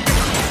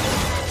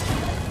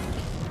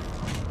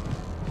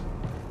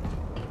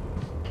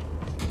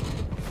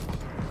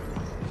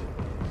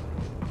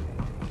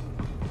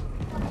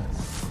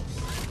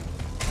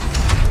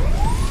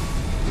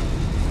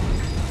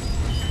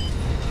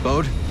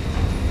 Bode?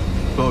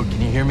 Bode,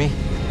 can you hear me?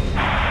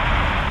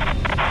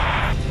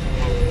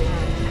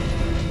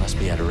 Must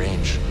be out of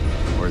range,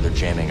 or they're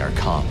jamming our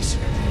comms.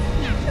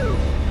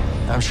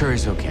 I'm sure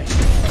he's okay,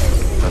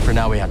 but for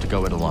now we have to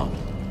go it alone.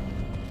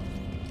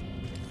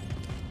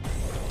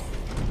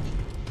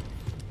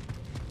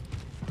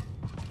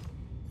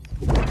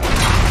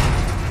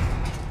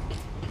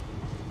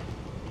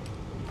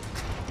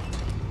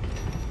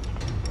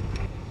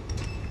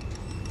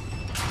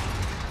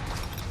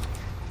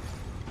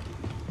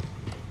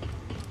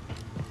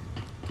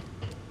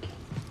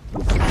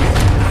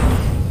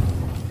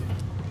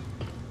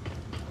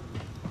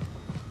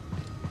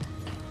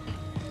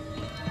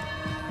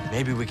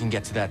 Maybe we can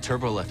get to that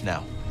turbo lift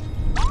now.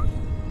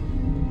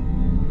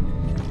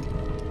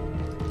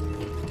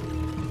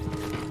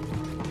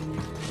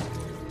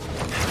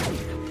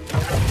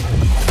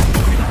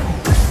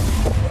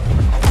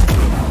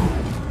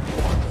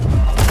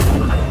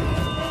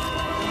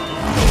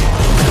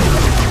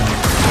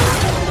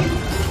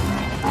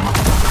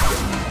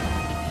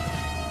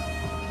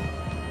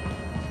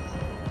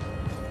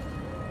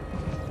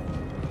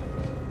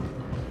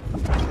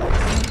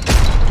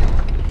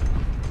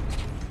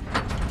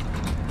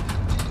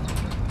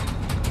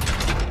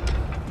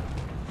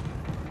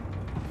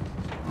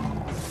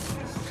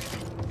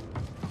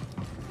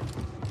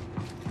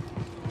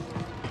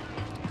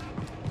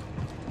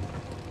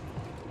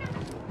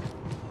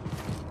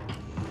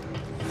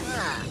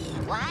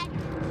 What?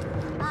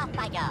 Off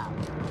I go.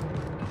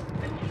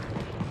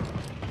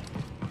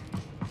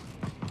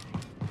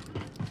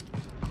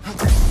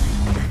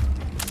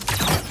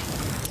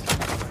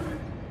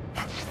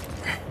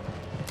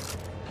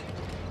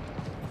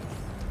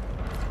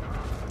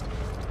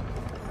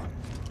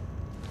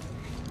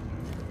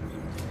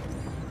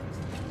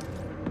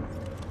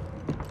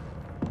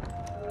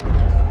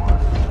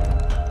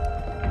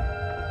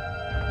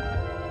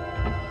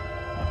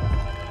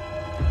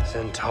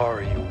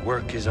 Centauri, your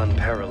work is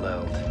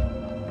unparalleled.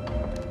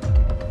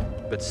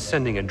 But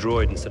sending a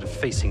droid instead of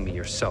facing me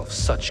yourself,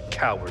 such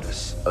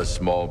cowardice. A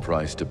small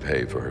price to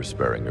pay for her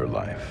sparing your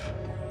life.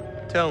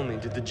 Tell me,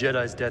 did the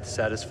Jedi's death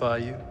satisfy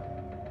you?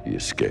 He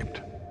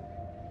escaped.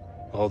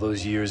 All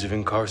those years of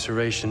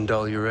incarceration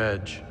dull your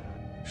edge.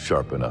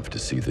 Sharp enough to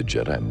see the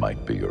Jedi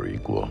might be your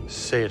equal.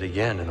 Say it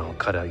again and I'll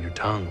cut out your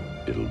tongue.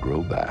 It'll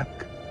grow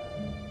back.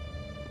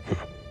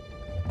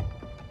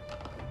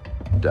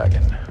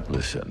 Dagan,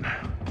 listen.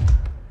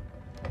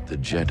 The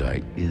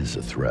Jedi is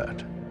a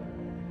threat.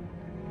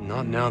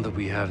 Not now that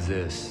we have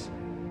this.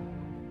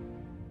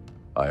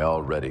 I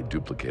already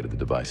duplicated the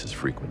device's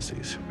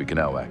frequencies. We can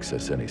now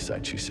access any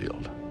site she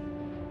sealed.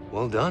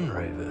 Well done,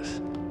 Ravis.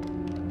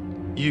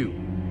 You,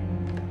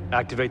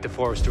 activate the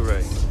forest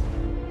array.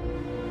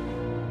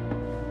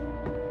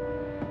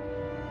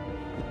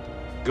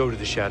 Go to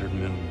the Shattered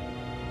Moon.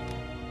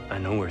 I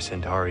know where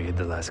Centauri hid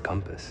the last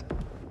compass.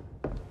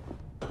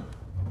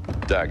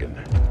 Dagan.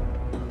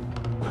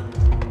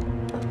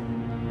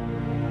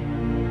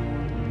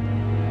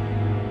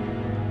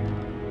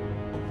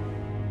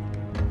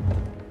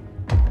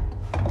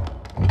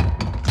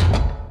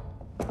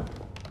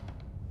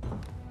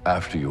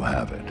 After you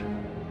have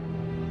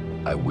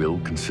it, I will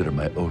consider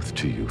my oath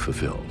to you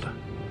fulfilled.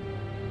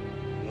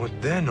 What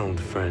then, old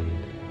friend?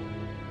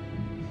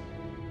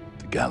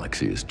 The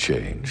galaxy has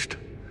changed.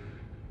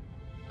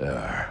 There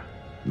are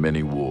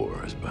many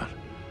wars, but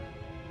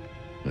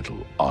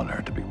little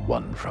honor to be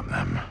won from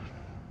them.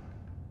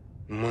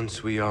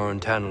 Once we are on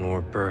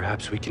Tanalorr,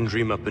 perhaps we can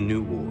dream up a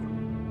new war.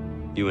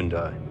 You and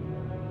I.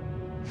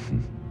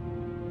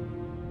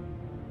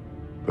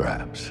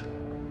 Perhaps.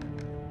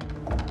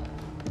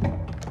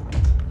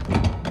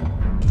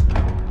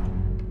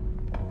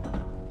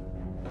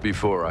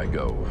 Before I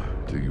go,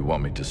 do you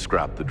want me to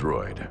scrap the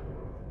droid?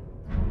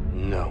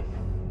 No.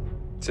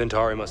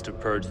 Centauri must have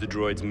purged the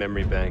droid's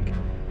memory bank.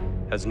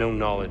 Has no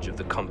knowledge of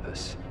the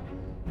compass.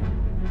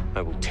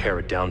 I will tear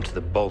it down to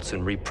the bolts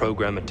and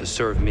reprogram it to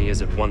serve me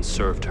as it once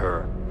served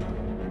her.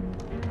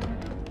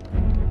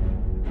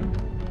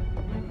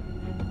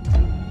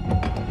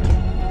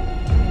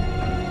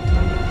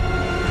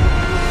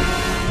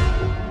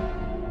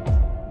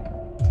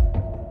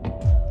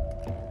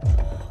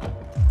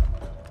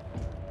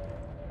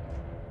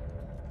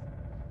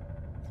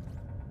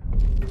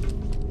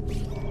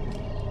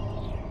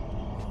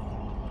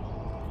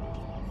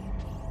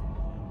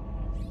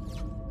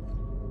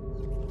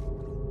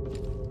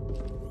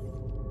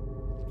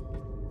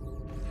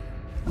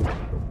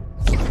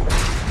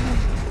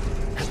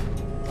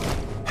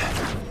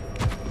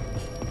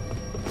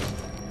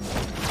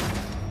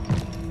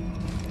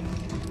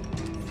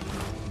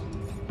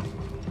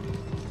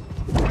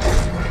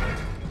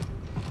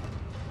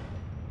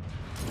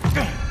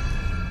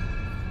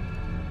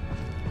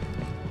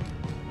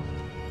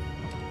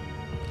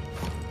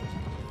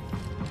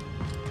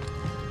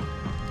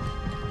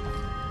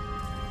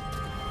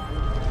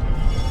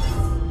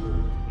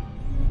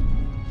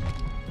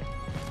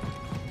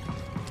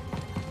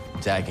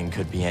 Dagon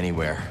could be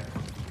anywhere.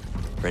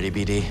 Ready,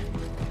 BD?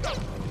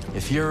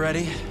 If you're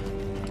ready,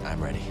 I'm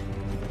ready.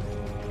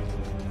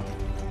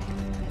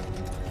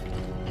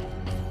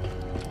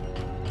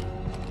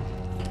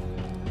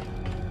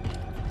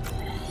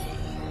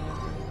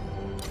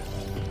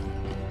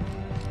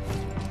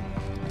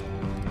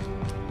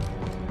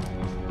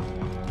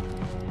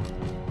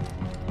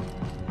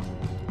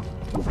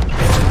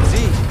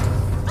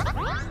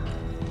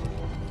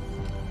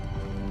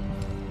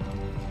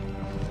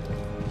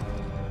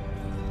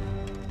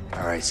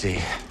 All right, Z.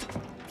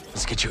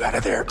 Let's get you out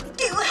of there.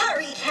 Do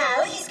hurry,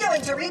 Cal. He's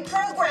going to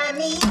reprogram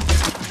me.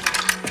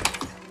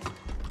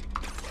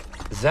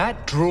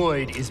 That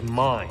droid is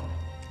mine.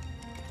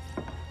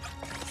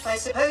 I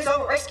suppose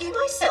I'll rescue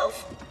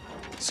myself.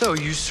 So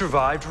you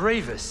survived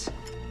Ravis.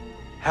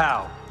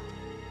 How?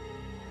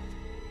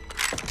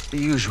 The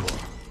usual.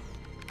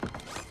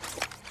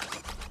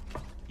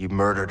 You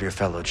murdered your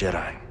fellow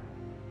Jedi.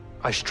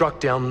 I struck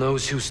down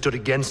those who stood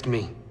against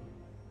me.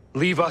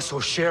 Leave us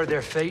or share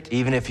their fate?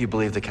 Even if you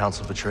believe the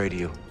Council betrayed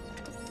you,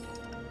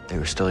 they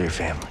were still your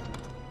family.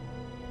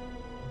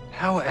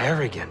 How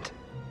arrogant.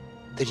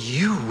 That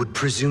you would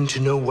presume to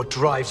know what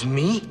drives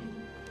me?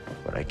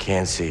 What I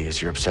can see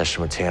is your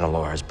obsession with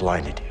Tanalorr has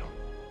blinded you.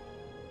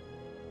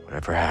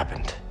 Whatever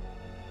happened,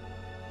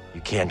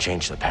 you can't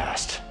change the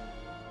past.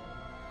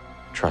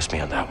 Trust me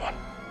on that one.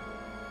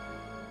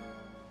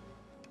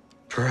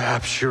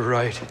 Perhaps you're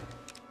right.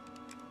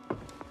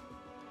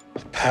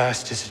 The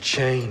past is a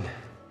chain.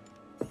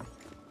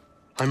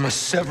 I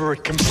must sever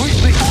it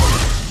completely.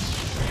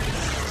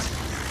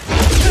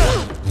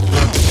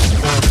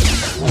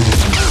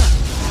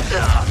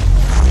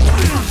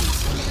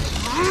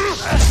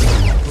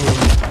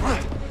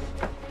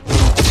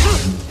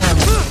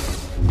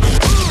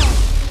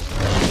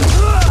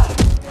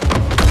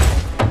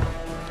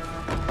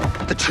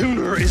 The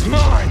tuner is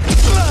mine!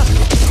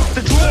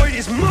 The droid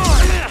is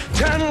mine!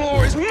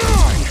 Tanalorr is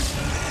mine!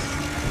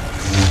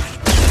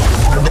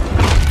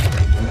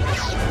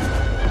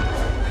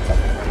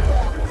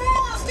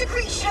 Master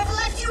Creed should have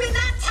left you in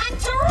that tank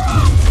to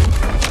rot!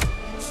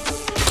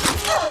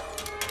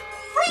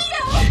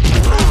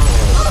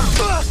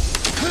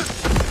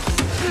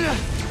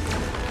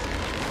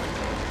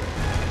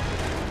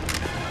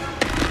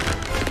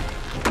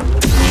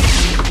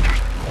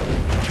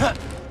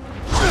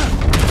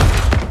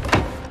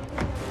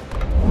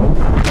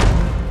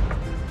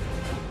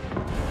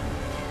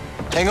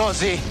 Hang on,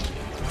 Z.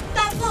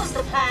 That was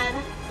the plan.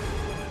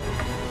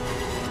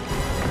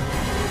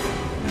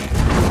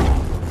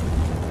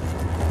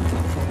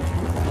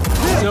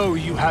 So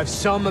you have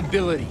some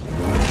ability.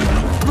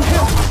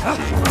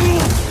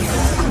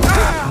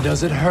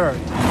 Does it hurt?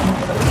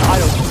 I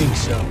don't think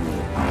so.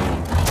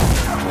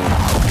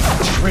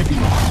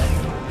 Trivial.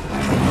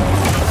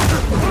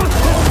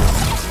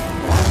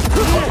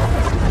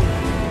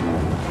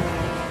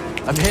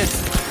 I'm hit.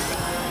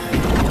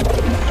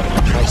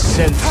 I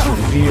sense your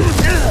fear.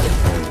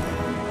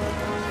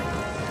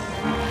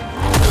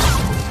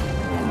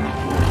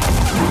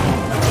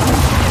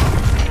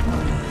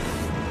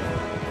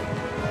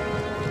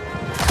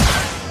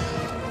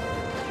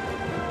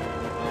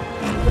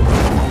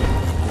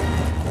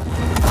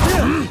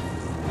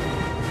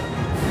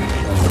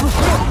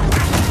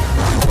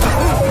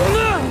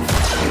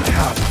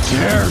 How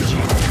dare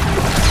you!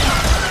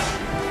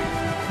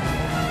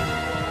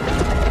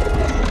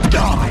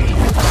 Die!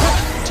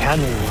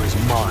 Tanalorr is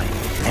mine,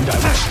 and I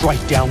will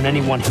strike down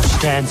anyone who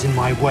stands in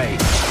my way.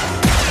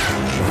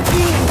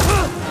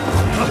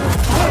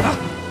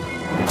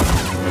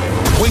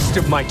 Waste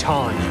of my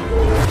time.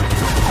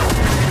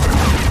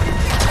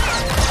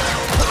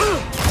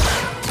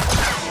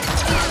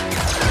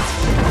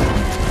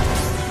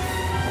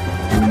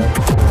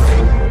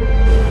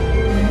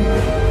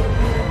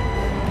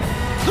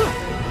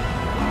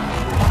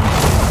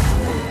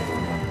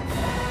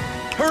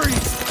 Hurry!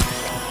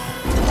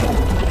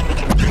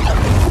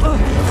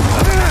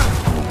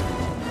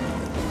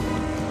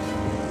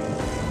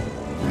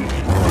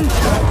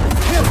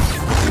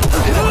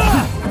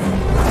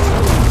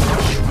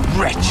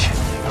 Wretch!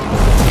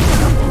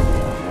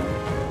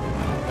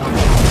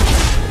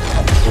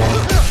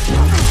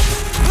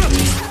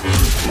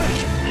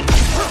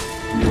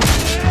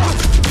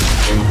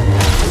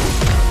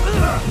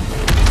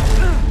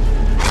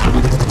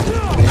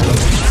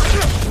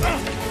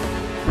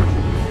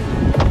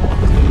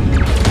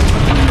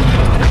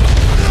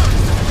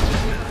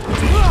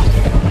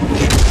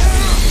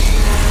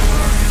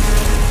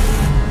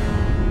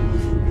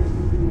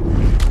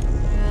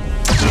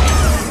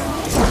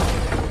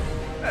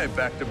 Hey,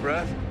 back to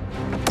breath.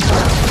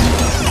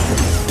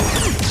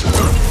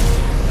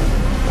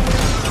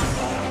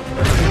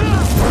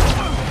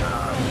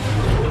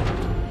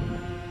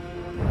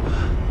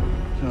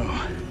 So,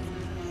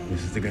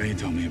 this is the guy you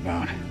told me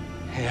about.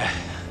 Yeah.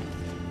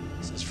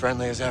 It's as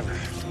friendly as ever.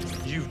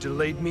 You've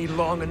delayed me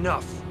long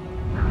enough.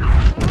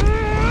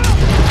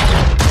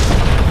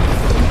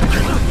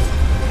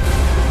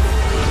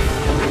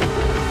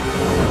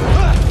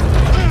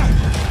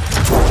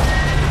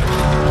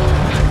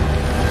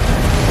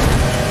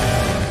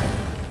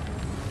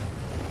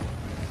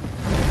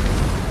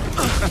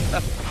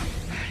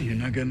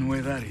 not getting away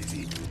that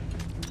easy.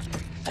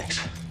 Thanks.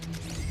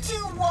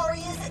 Two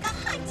warriors at the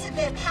height of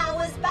their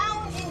powers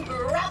bound in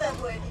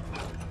brotherhood.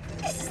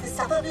 This is the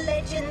stuff of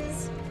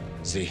legends.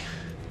 Z.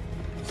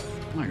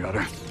 I got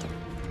her.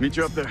 Meet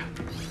you up there.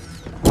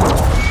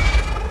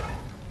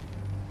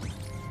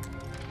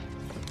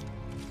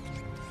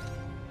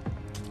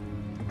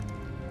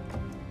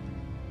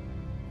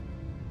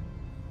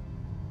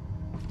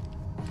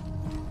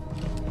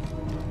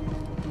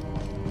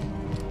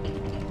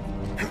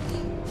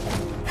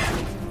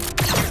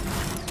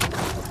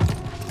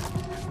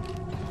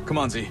 Come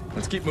on, Z.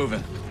 Let's keep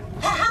moving.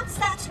 Perhaps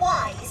that's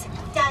wise.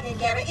 Dagon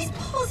Garrett is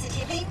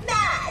positively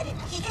mad.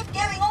 He kept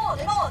going on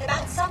and on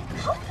about some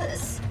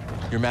compass.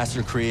 Your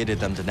master created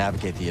them to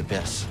navigate the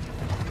abyss.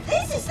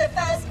 This is the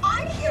first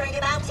I'm hearing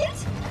about it.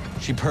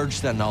 She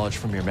purged that knowledge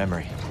from your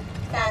memory.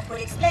 That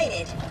would explain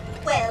it.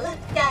 Well,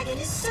 Dagon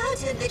is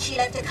certain that she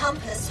left a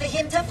compass for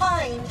him to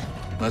find.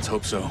 Let's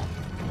hope so.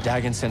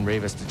 Dagon sent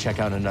Ravis to check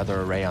out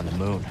another array on the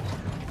moon.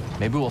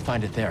 Maybe we'll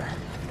find it there.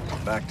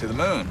 Back to the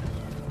moon.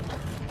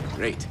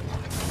 Great.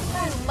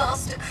 Oh,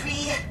 Master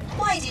Kree,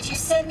 why did you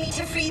send me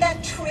to free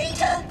that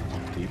traitor?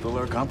 People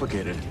are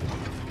complicated.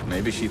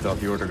 Maybe she thought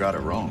the Order got it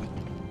wrong.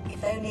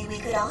 If only we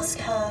could ask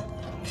her.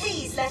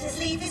 Please let us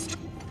leave this...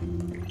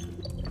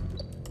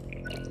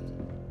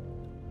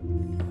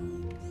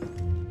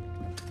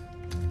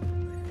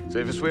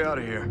 Safest way out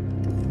of here.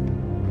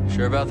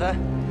 Sure about that?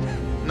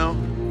 No.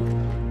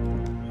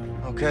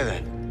 Okay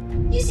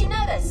then. You seem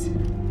nervous.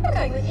 I'm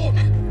going with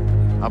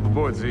him. Hop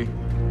aboard, Z.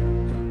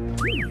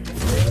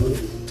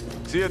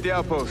 See you at the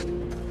outpost.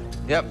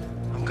 Yep,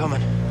 I'm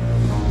coming.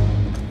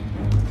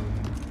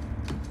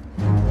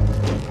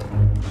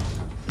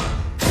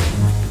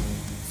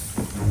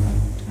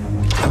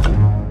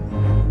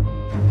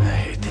 I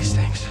hate these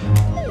things.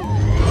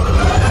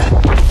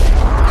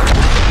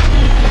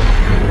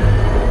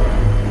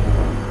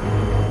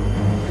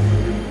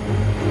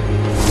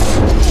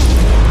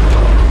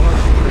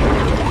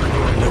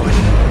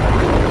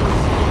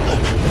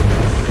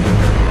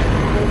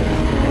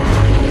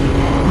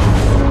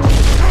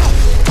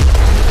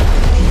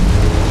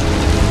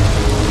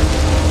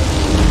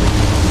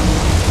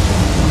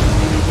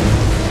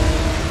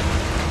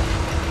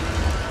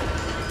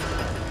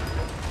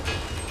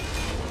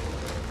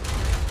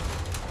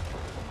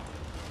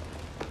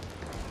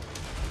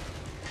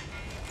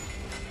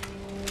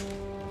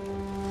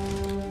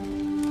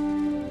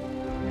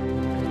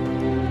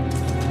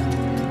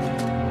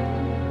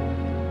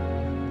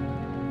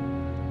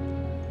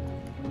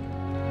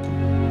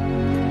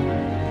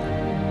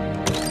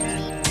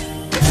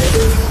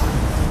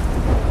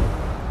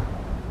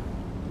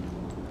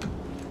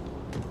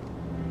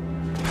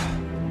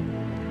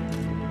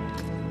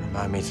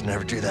 Remind me to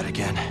never do that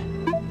again.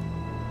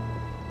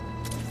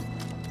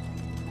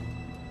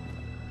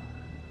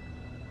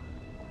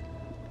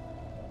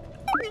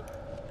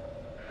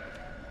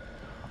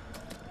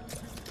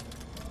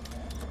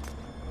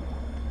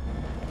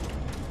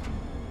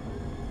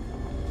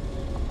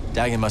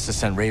 Dagon must have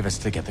sent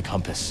Ravis to get the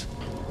compass.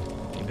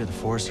 Maybe the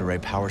force array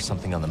powers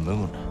something on the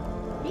moon.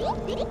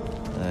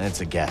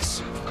 It's a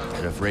guess.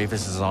 But if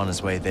Ravis is on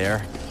his way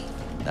there,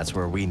 that's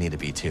where we need to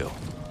be too.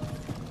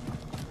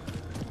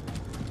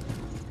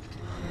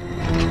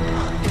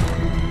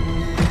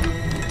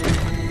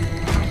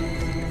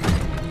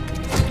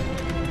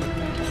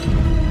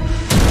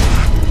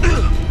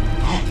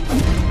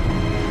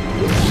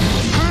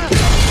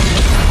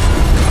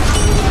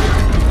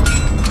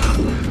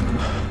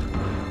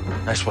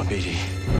 Nice one, BD.